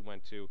protests we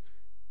went to,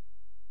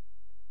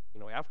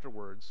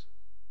 afterwards,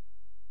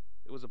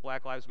 it was a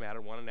Black Lives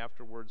Matter one, and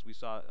afterwards we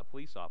saw a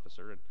police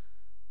officer, and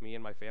me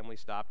and my family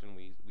stopped and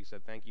we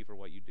said, thank you for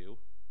what you do.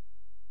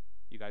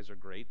 You guys are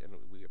great, and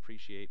we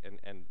appreciate,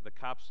 and the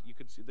cops, you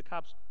could see the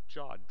cops'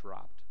 jaw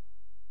dropped.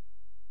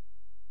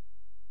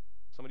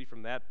 Somebody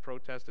from that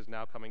protest is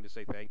now coming to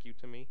say thank you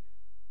to me.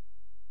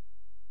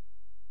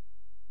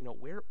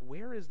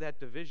 Where is that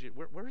division?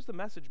 Where is the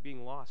message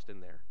being lost in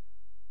there?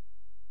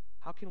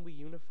 How can we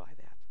unify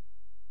that?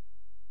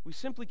 We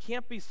simply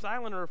can't be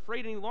silent or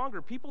afraid any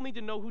longer. People need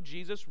to know who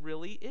Jesus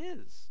really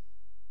is.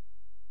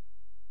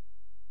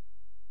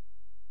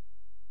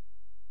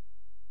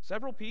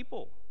 Several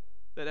people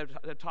that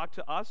have talked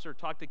to us or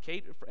talked to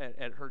Kate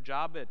at her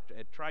job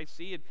at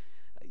Tri-C,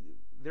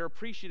 they're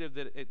appreciative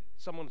that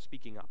someone's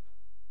speaking up.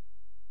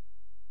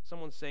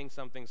 Someone's saying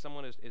something.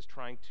 Someone is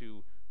trying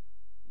to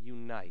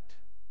unite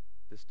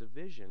this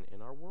division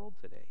in our world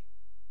today.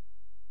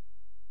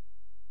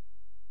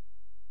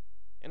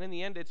 And in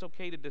the end, it's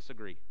okay to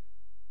disagree,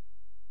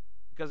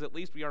 because at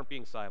least we aren't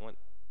being silent,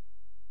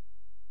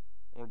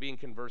 and we're being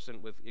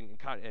conversant with and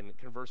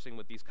conversing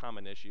with these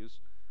common issues.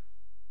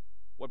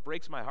 What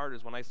breaks my heart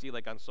is when I see,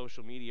 like on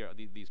social media,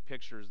 these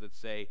pictures that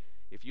say,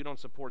 if you don't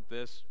support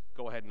this,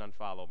 go ahead and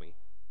unfollow me.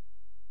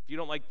 If you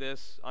don't like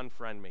this,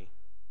 unfriend me.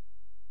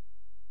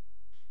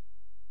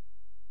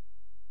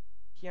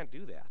 Can't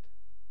do that.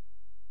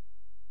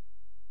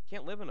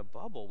 can't live in a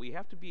bubble. We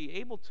have to be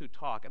able to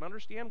talk and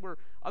understand where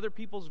other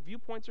people's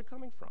viewpoints are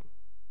coming from.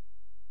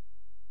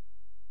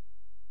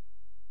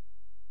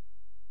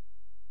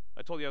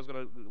 I told you I was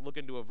going to look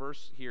into a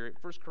verse here,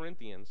 1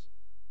 Corinthians.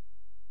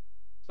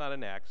 It's not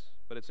in Acts,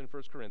 but it's in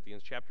 1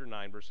 Corinthians chapter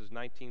 9, verses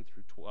 19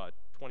 through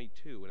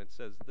 22, and it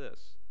says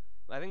this.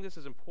 And I think this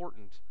is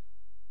important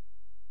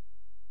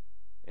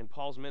in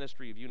Paul's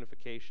ministry of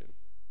unification.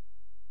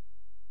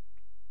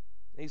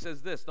 He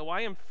says this, though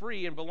I am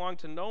free and belong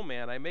to no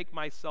man, I make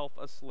myself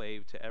a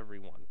slave to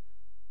everyone,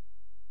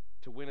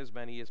 to win as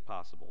many as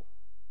possible.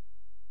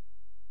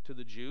 To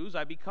the Jews,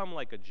 I become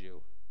like a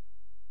Jew,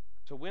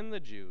 to win the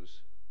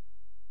Jews.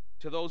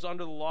 To those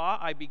under the law,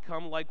 I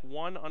become like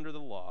one under the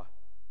law,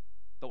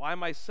 though I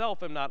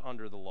myself am not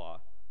under the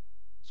law,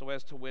 so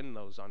as to win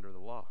those under the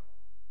law.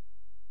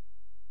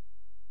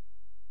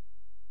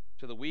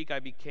 To the weak, I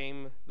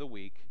became the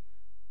weak,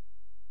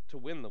 to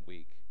win the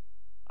weak.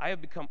 I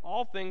have become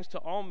all things to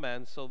all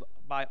men, so that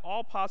by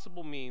all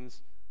possible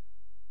means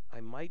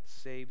I might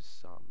save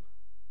some.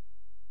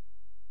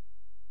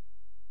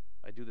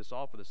 I do this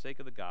all for the sake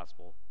of the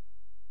gospel,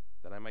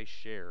 that I may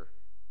share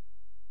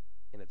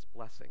in its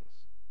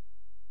blessings.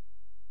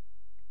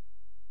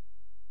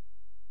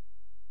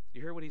 You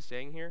hear what he's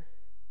saying here?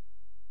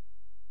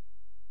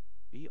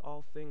 Be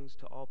all things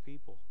to all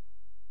people.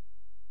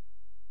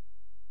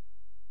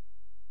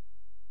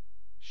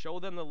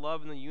 Show them the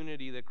love and the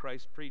unity that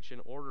Christ preached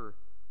in order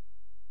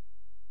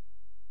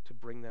to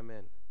bring them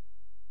in,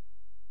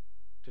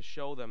 to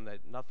show them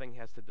that nothing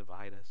has to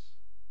divide us.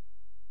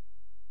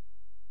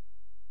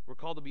 We're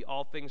called to be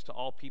all things to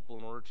all people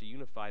in order to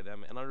unify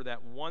them, and under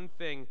that one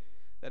thing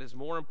that is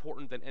more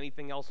important than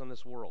anything else in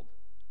this world.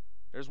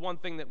 There's one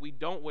thing that we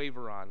don't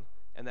waver on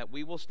and that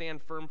we will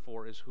stand firm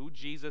for is who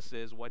Jesus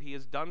is, what he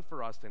has done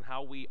for us, and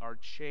how we are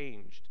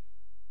changed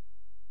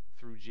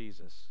through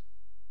Jesus.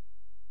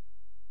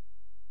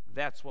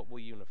 That's what will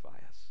unify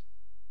us.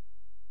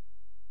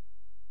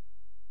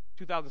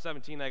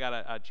 2017, I got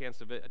a chance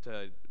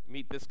to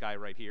meet this guy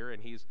right here,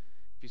 and he's,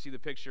 if you see the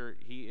picture,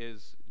 he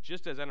is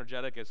just as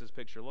energetic as his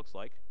picture looks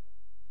like.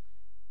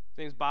 His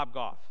name's Bob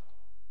Goff.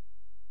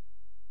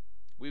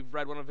 We've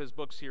read one of his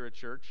books here at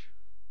church.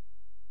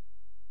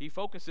 He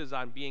focuses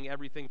on being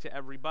everything to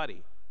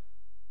everybody.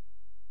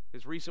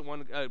 His recent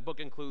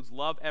book includes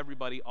Love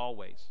Everybody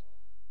Always.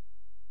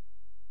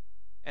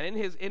 And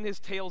in his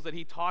tales that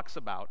he talks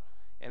about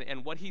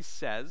and what he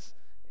says,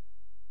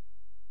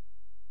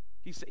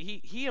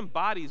 he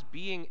embodies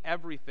being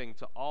everything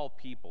to all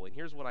people. And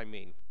here's what I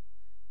mean.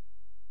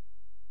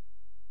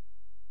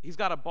 He's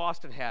got a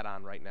Boston hat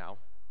on right now.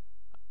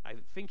 I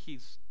think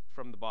he's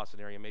from the Boston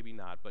area, maybe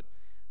not, but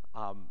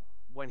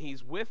when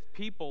he's with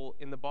people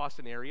in the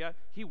Boston area,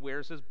 he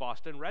wears his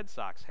Boston Red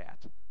Sox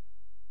hat.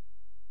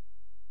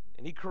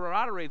 And he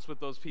corroborates with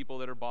those people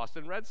that are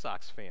Boston Red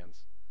Sox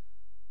fans.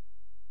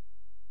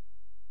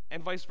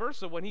 And vice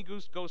versa, when he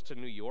goes to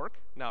New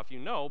York, now if you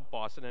know,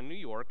 Boston and New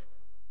York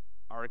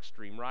are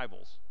extreme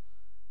rivals.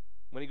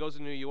 When he goes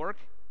to New York,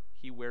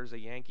 he wears a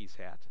Yankees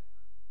hat.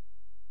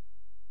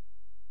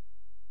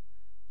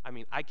 I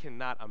mean, I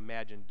cannot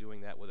imagine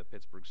doing that with a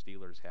Pittsburgh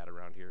Steelers hat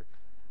around here.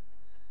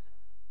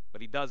 But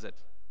he does it.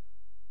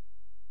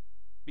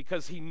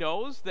 Because he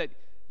knows that,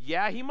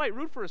 yeah, he might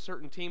root for a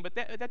certain team, but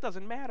that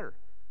doesn't matter.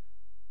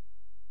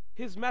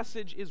 His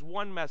message is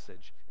one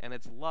message, and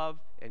it's love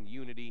and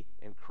unity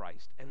in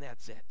Christ, and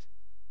that's it.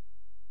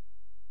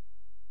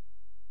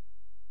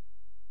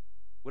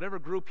 Whatever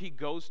group he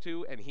goes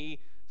to and he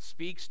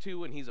speaks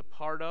to and he's a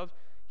part of,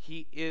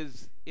 he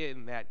is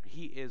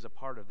a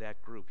part of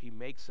that group. He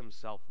makes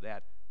himself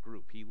that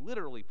group. He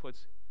literally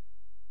puts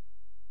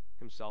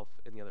himself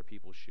in the other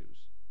people's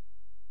shoes.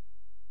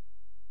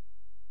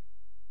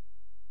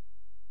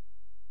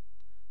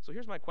 So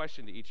here's my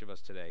question to each of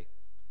us today.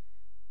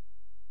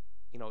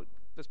 You know,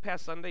 this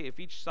past Sunday, if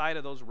each side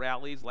of those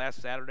rallies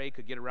last Saturday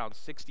could get around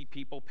 60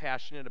 people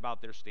passionate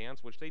about their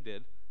stance, which they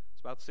did, it's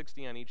about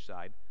 60 on each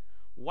side,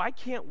 why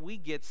can't we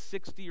get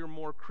 60 or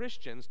more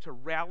Christians to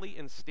rally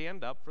and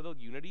stand up for the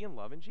unity and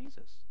love in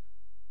Jesus?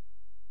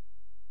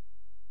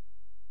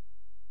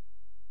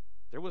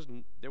 There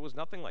was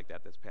nothing like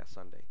that this past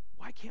Sunday.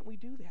 Why can't we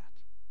do that?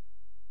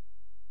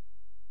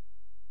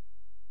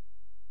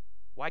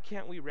 Why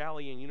can't we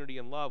rally in unity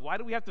and love? Why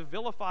do we have to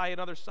vilify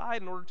another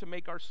side in order to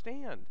make our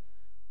stand?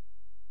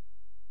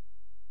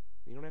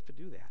 You don't have to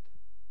do that.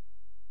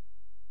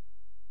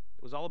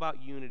 It was all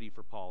about unity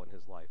for Paul in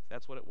his life.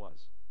 That's what it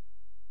was.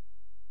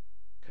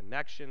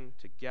 Connection,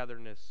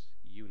 togetherness,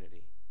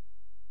 unity.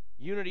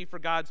 Unity for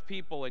God's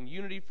people and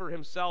unity for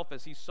himself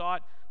as he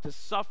sought to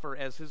suffer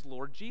as his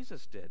Lord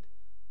Jesus did.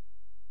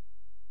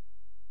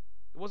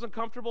 It wasn't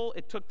comfortable,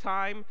 it took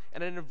time,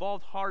 and it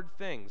involved hard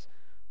things.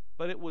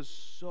 But it was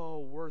so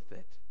worth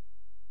it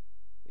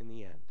in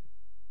the end.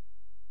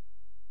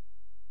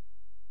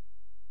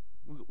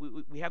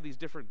 We have these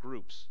different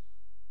groups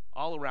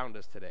all around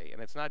us today,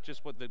 and it's not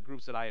just what the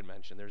groups that I had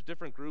mentioned. There's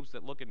different groups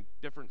that look in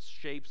different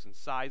shapes and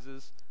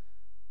sizes.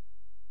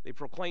 They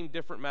proclaim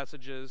different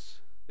messages.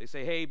 They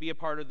say, hey, be a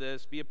part of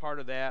this, be a part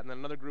of that, and then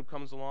another group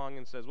comes along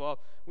and says, well,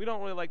 we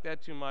don't really like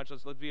that too much.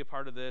 Let's be a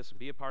part of this and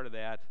be a part of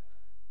that.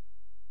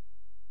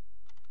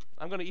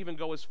 I'm going to even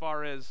go as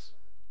far as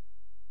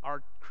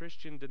our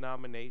Christian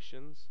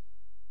denominations.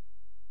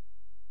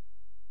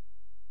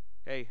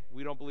 Hey,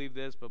 we don't believe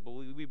this, but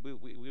we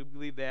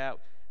believe that.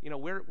 You know,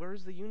 where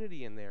is the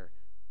unity in there?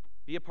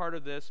 Be a part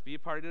of this, be a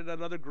part of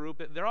another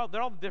group. They're all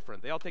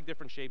different. They all take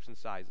different shapes and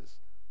sizes.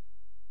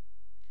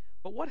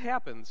 But what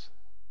happens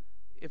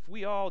if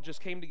we all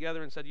just came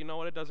together and said, you know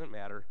what, it doesn't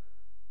matter.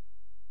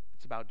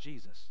 It's about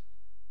Jesus.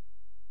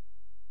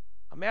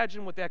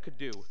 Imagine what that could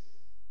do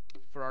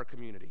for our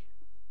community.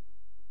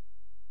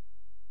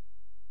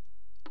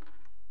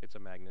 It's a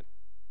magnet.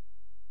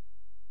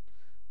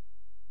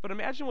 But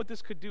imagine what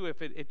this could do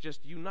if it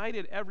just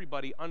united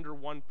everybody under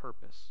one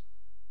purpose.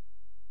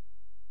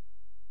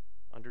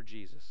 Under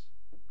Jesus.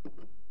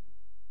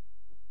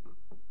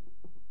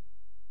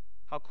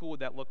 How cool would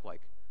that look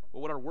like?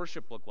 What would our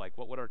worship look like?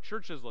 What would our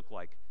churches look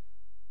like?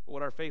 What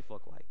would our faith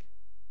look like?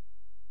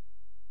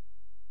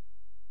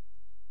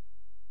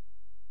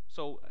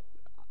 So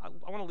I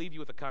want to leave you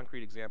with a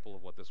concrete example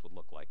of what this would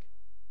look like.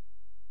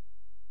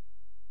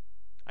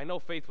 I know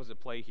faith was at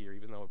play here,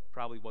 even though it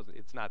probably wasn't,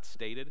 it's not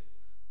stated,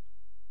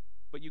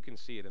 but you can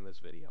see it in this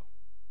video.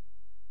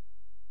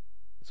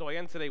 So I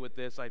end today with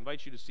this. I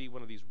invite you to see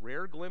one of these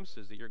rare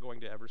glimpses that you're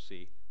going to ever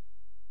see,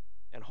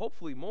 and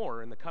hopefully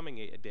more in the coming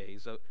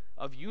days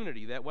of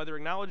unity that, whether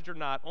acknowledged or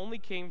not, only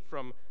came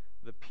from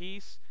the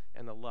peace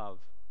and the love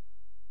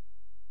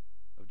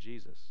of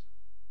Jesus.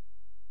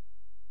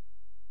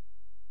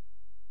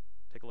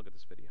 Take a look at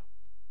this video.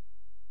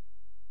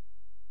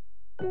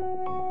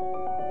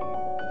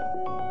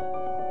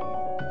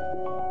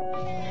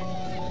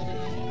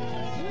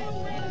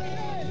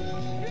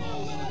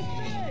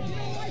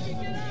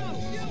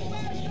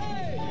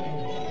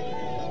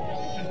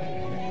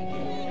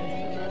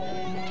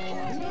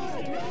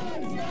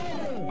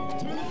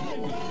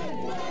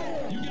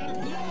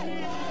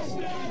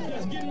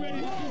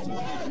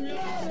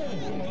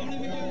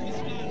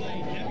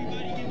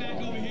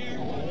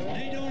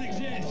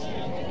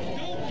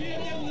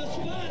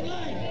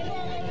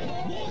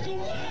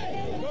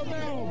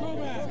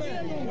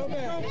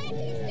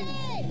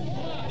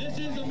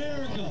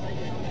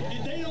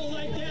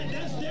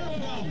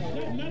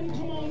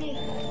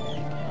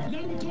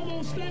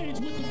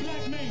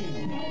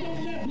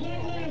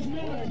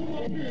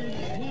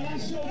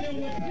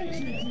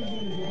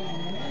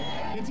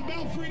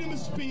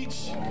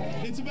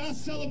 It's about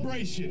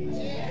celebration.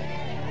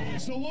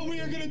 So what we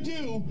are going to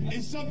do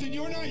is something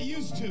you're not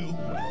used to,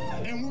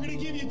 and we're going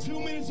to give you 2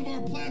 minutes of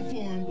our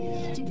platform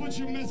to put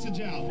your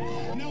message out.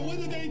 Now,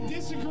 whether they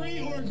disagree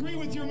or agree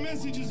with your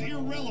message is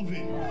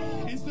irrelevant.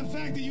 It's the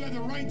fact that you have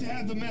the right to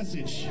have the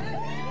message.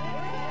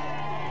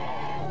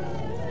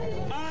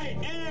 I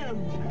am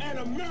an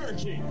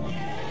American.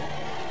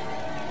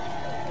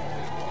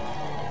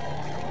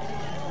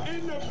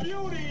 And the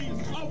beauty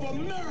of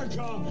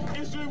America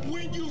is that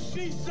when you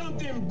see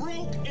something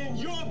broke in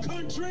your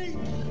country,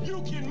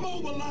 you can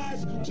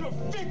mobilize to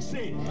fix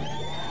it.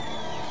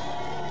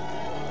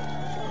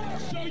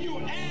 So you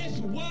ask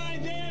why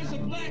there's a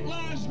Black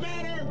Lives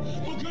Matter?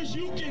 Because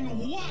you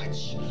can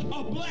watch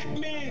a black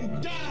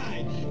man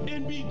die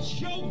and be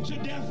choked to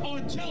death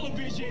on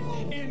television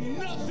and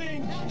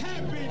nothing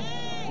happened.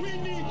 We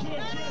need to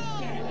address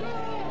that.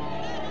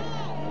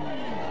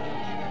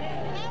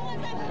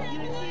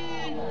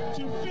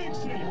 To fix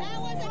it.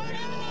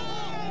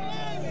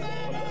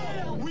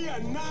 We are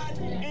not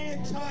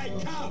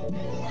anti-cop.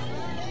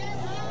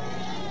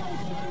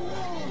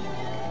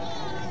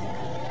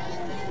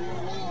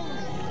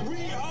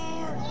 We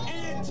are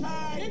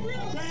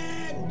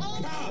anti-bad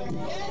cop.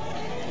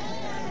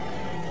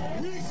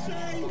 We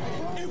say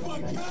if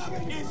a cop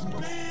is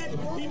bad,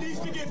 he needs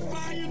to get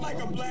fired like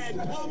a bad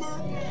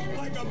plumber,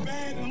 like a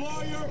bad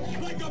lawyer,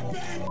 like a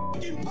bad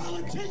fucking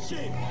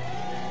politician.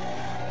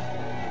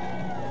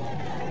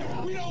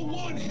 We don't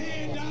want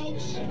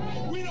handouts.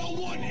 We don't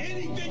want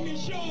anything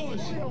that's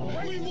yours.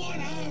 We want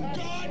our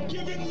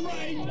God-given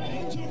right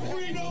to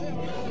freedom,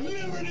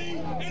 liberty,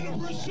 and the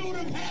pursuit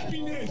of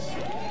happiness.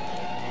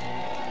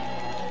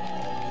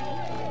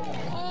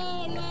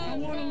 I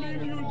want to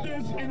leave you with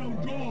this, and I'm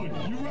gone.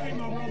 You're right,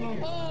 my brother.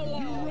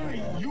 You're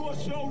right. You are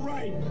so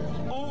right.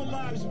 All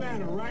lives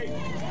matter, right?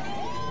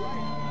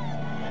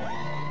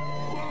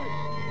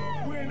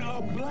 When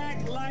a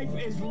black life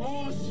is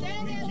lost,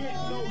 we get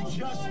no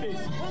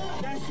justice.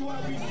 That's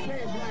why we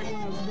say Black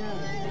Lives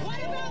Matter.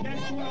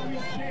 That's why we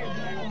say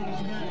Black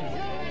Lives Matter.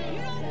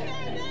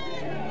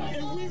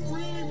 If we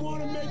really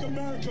want to make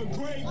America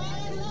great,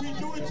 we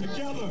do it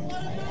together.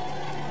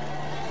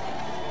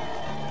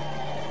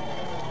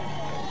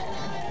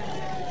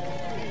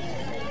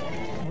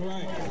 All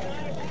right.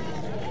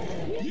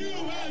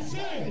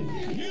 USA!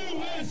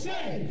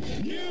 USA!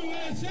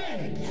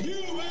 USA!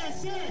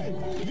 USA!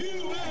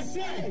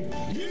 USA!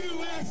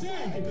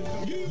 USA!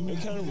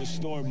 it kind of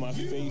restored my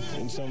faith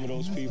in some of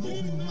those people,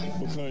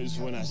 because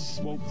when I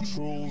spoke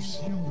truths,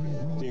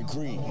 they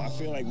agreed. I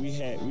feel like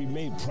we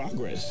made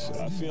progress.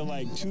 I feel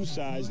like two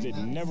sides that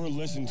never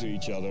listened to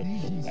each other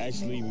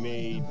actually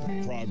made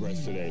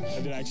progress today.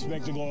 Did I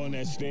expect to go on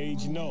that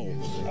stage? No.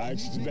 I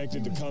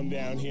expected to come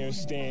down here,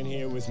 stand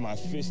here with my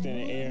fist in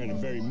the air in a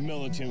very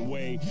militant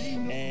way,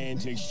 and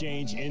to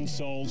exchange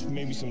insults,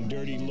 maybe some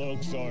dirty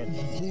looks, or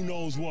who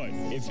knows what.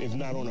 If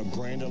not on a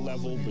grander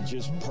level, but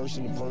just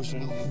person to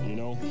person, you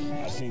know.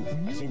 I think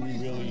we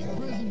really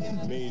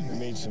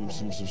made some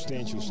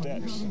substantial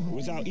steps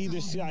without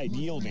either side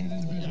yielding.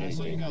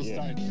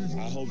 Yeah.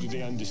 I hope that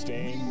they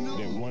understand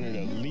that one of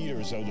the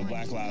leaders of the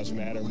Black Lives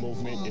Matter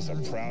movement is a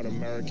proud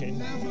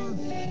American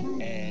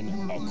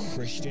and a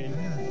Christian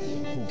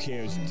who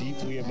cares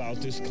deeply about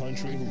this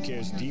country, who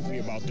cares deeply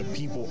about the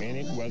people in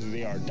it, whether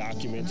they are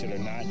documented or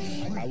not.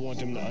 I want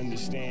them to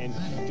understand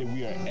that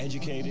we are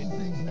educated,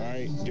 all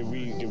right, that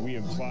we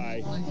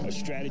imply a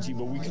strategy,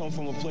 but we come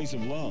from a place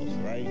of love,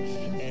 right?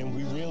 And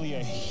we really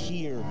are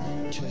here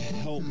to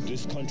help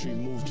this country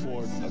move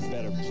toward a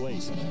better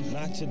place,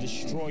 not to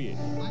destroy it.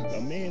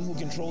 A man who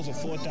controls a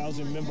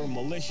 4,000-member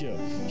militia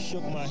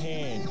shook my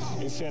hand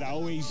and said, I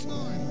always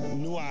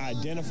knew I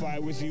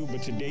identified with you,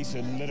 but today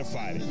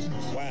solidified it.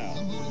 Wow.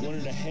 One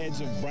of the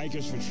heads of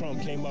Bikers for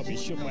Trump came up and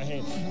shook my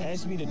hand,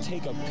 asked me to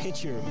take a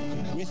picture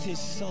with his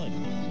son.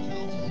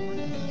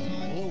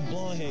 A little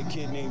blonde-haired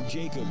kid named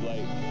Jacob,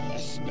 like,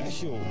 that's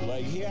special.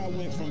 Like, here I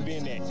went from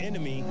being their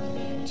enemy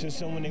to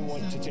someone they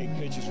wanted to take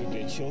pictures with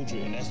their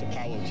children, and that's the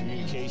power of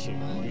communication.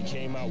 We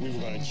came out, we were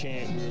going to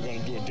chant, we were going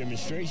to do a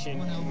demonstration,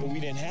 but we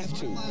didn't have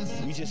to.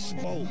 We just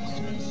spoke,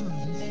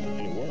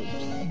 and it worked.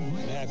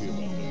 I'm happy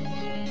about that.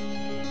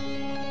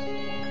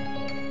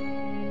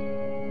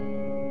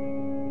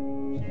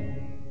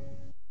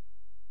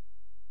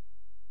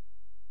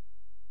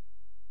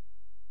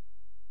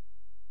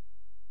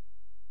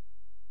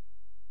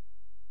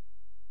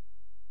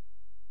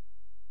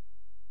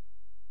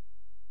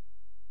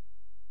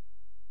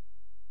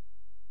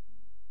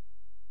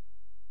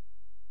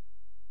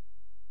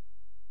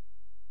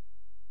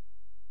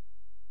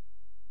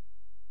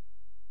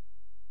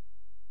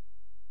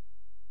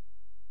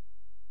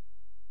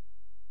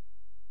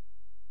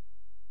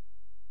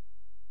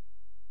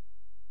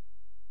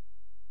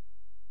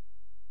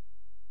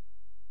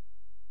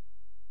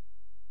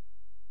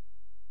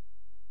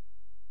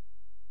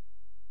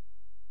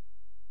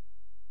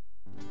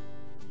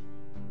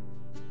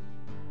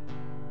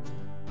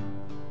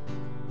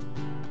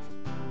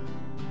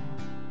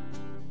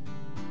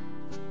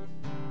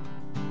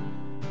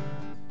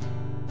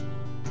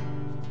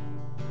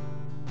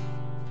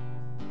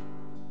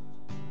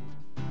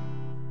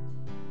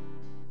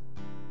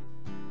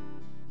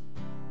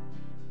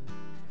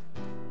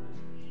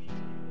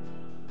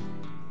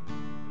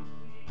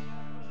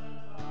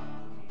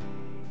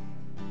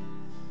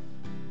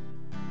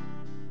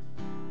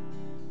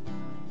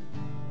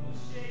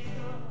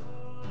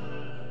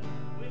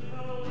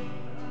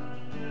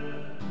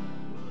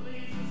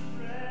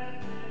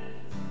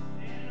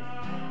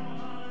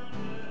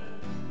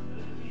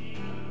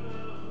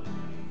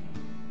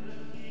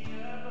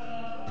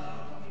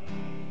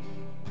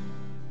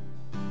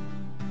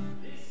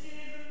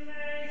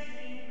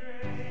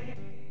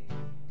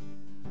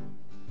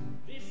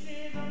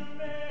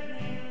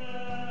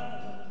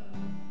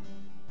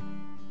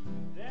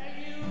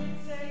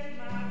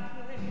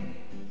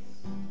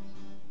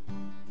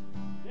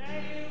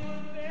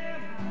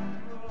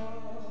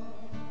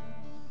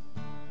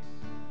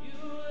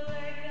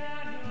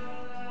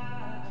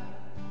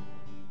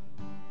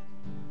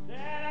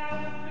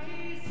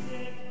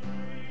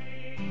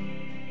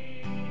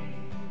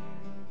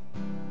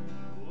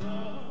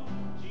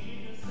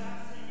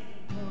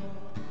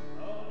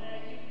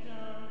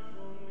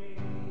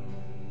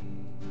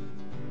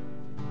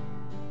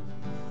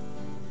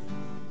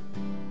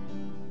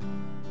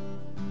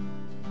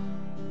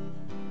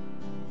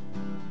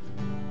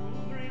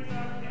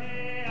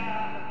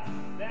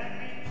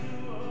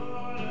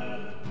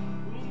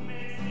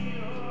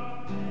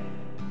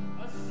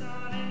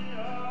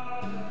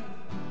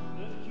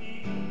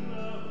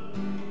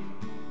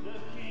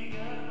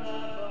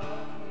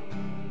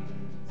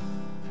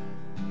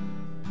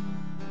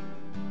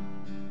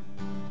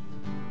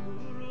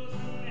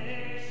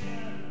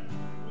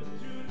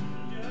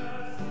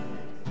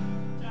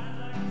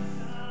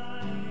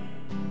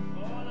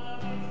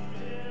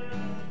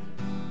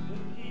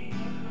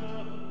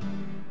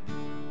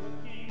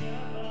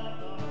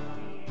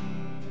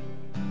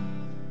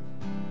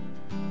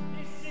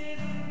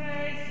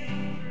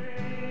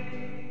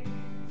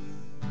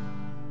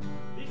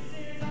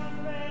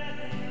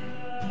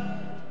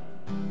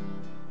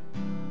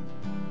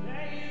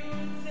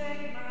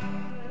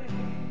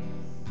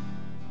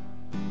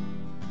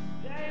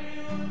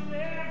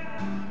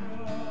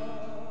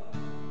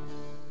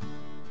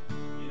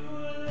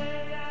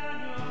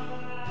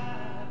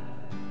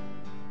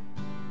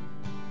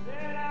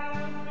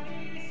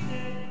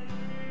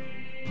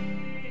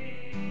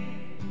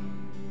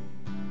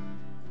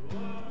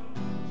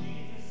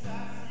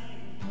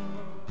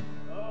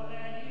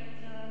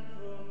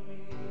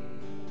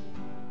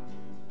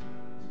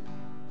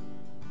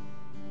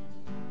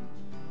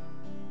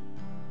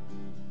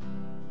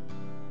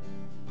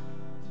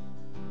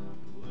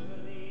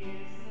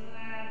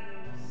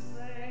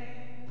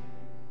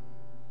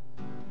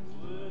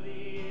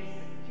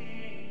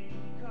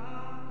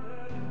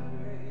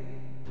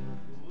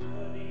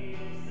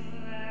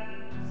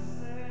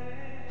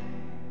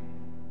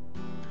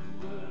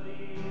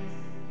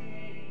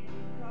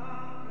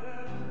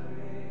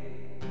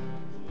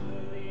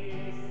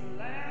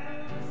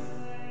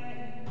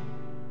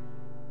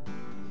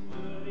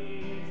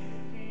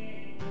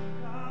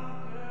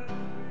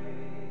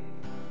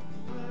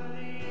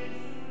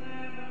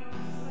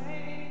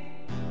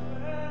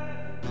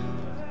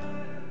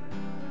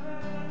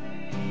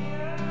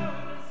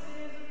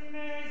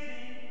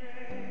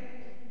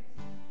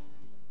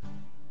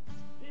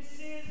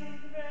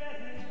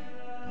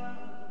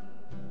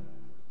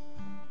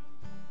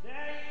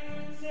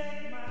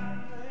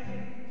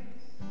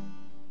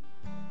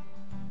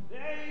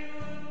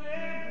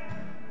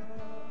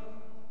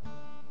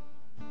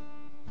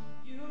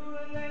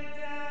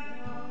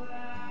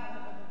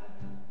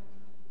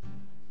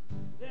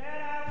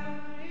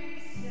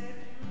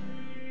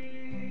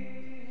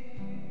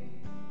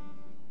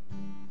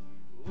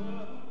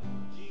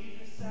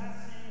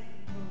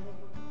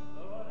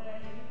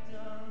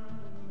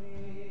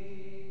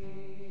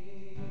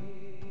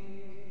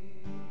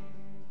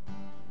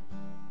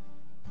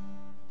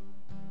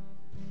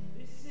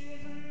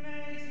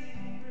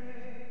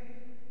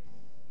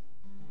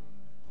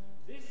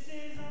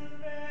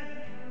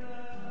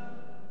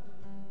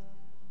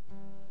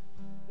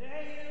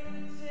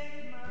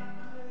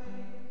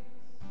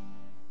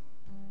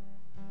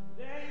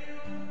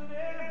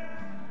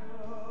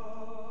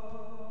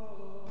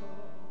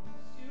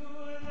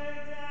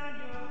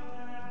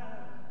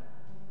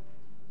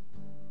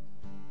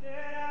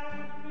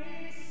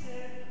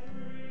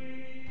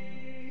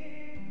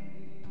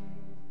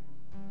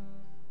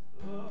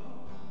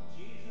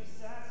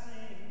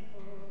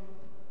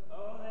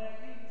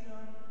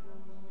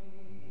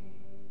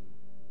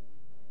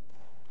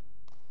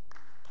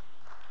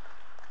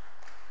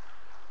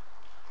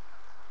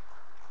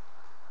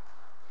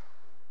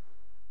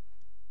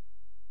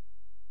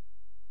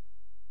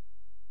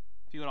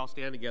 If you would all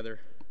stand together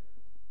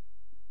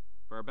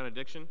for our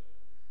benediction.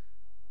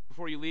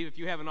 Before you leave, if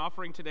you have an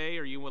offering today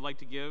or you would like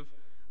to give,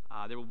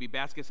 there will be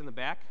baskets in the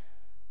back,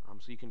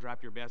 so you can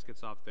drop your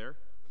baskets off there.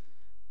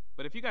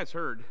 But if you guys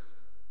heard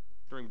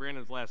during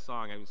Brandon's last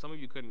song, I mean, some of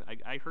you couldn't,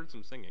 I heard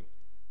some singing.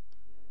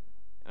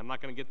 I'm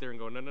not going to get there and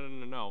go,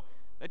 no.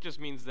 That just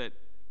means that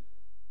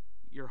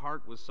your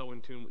heart was so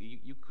in tune,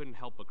 you couldn't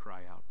help but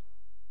cry out.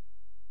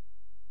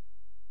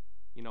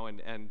 You know,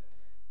 and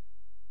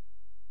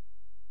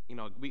you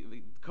know,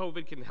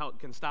 COVID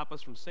can stop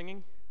us from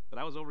singing, but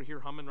I was over here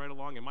humming right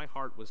along, and my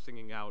heart was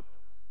singing out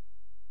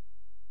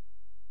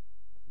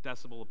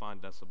decibel upon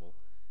decibel.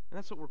 And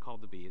that's what we're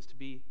called to be, is to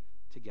be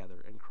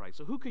together in Christ.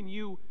 So who can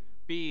you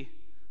be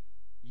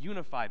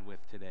unified with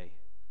today?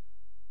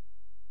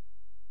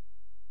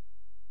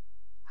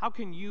 How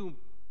can you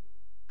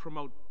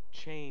promote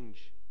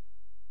change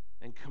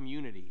and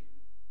community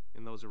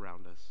in those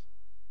around us?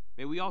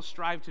 May we all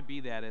strive to be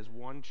that as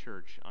one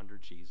church under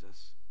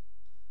Jesus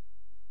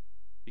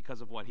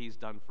because of what he's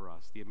done for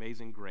us, the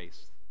amazing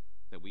grace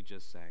that we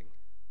just sang.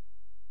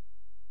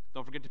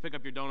 Don't forget to pick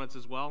up your donuts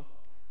as well,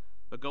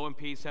 but go in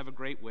peace, have a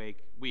great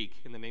week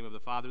in the name of the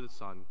Father, the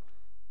Son,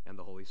 and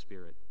the Holy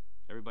Spirit.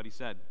 Everybody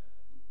said,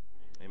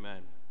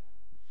 amen.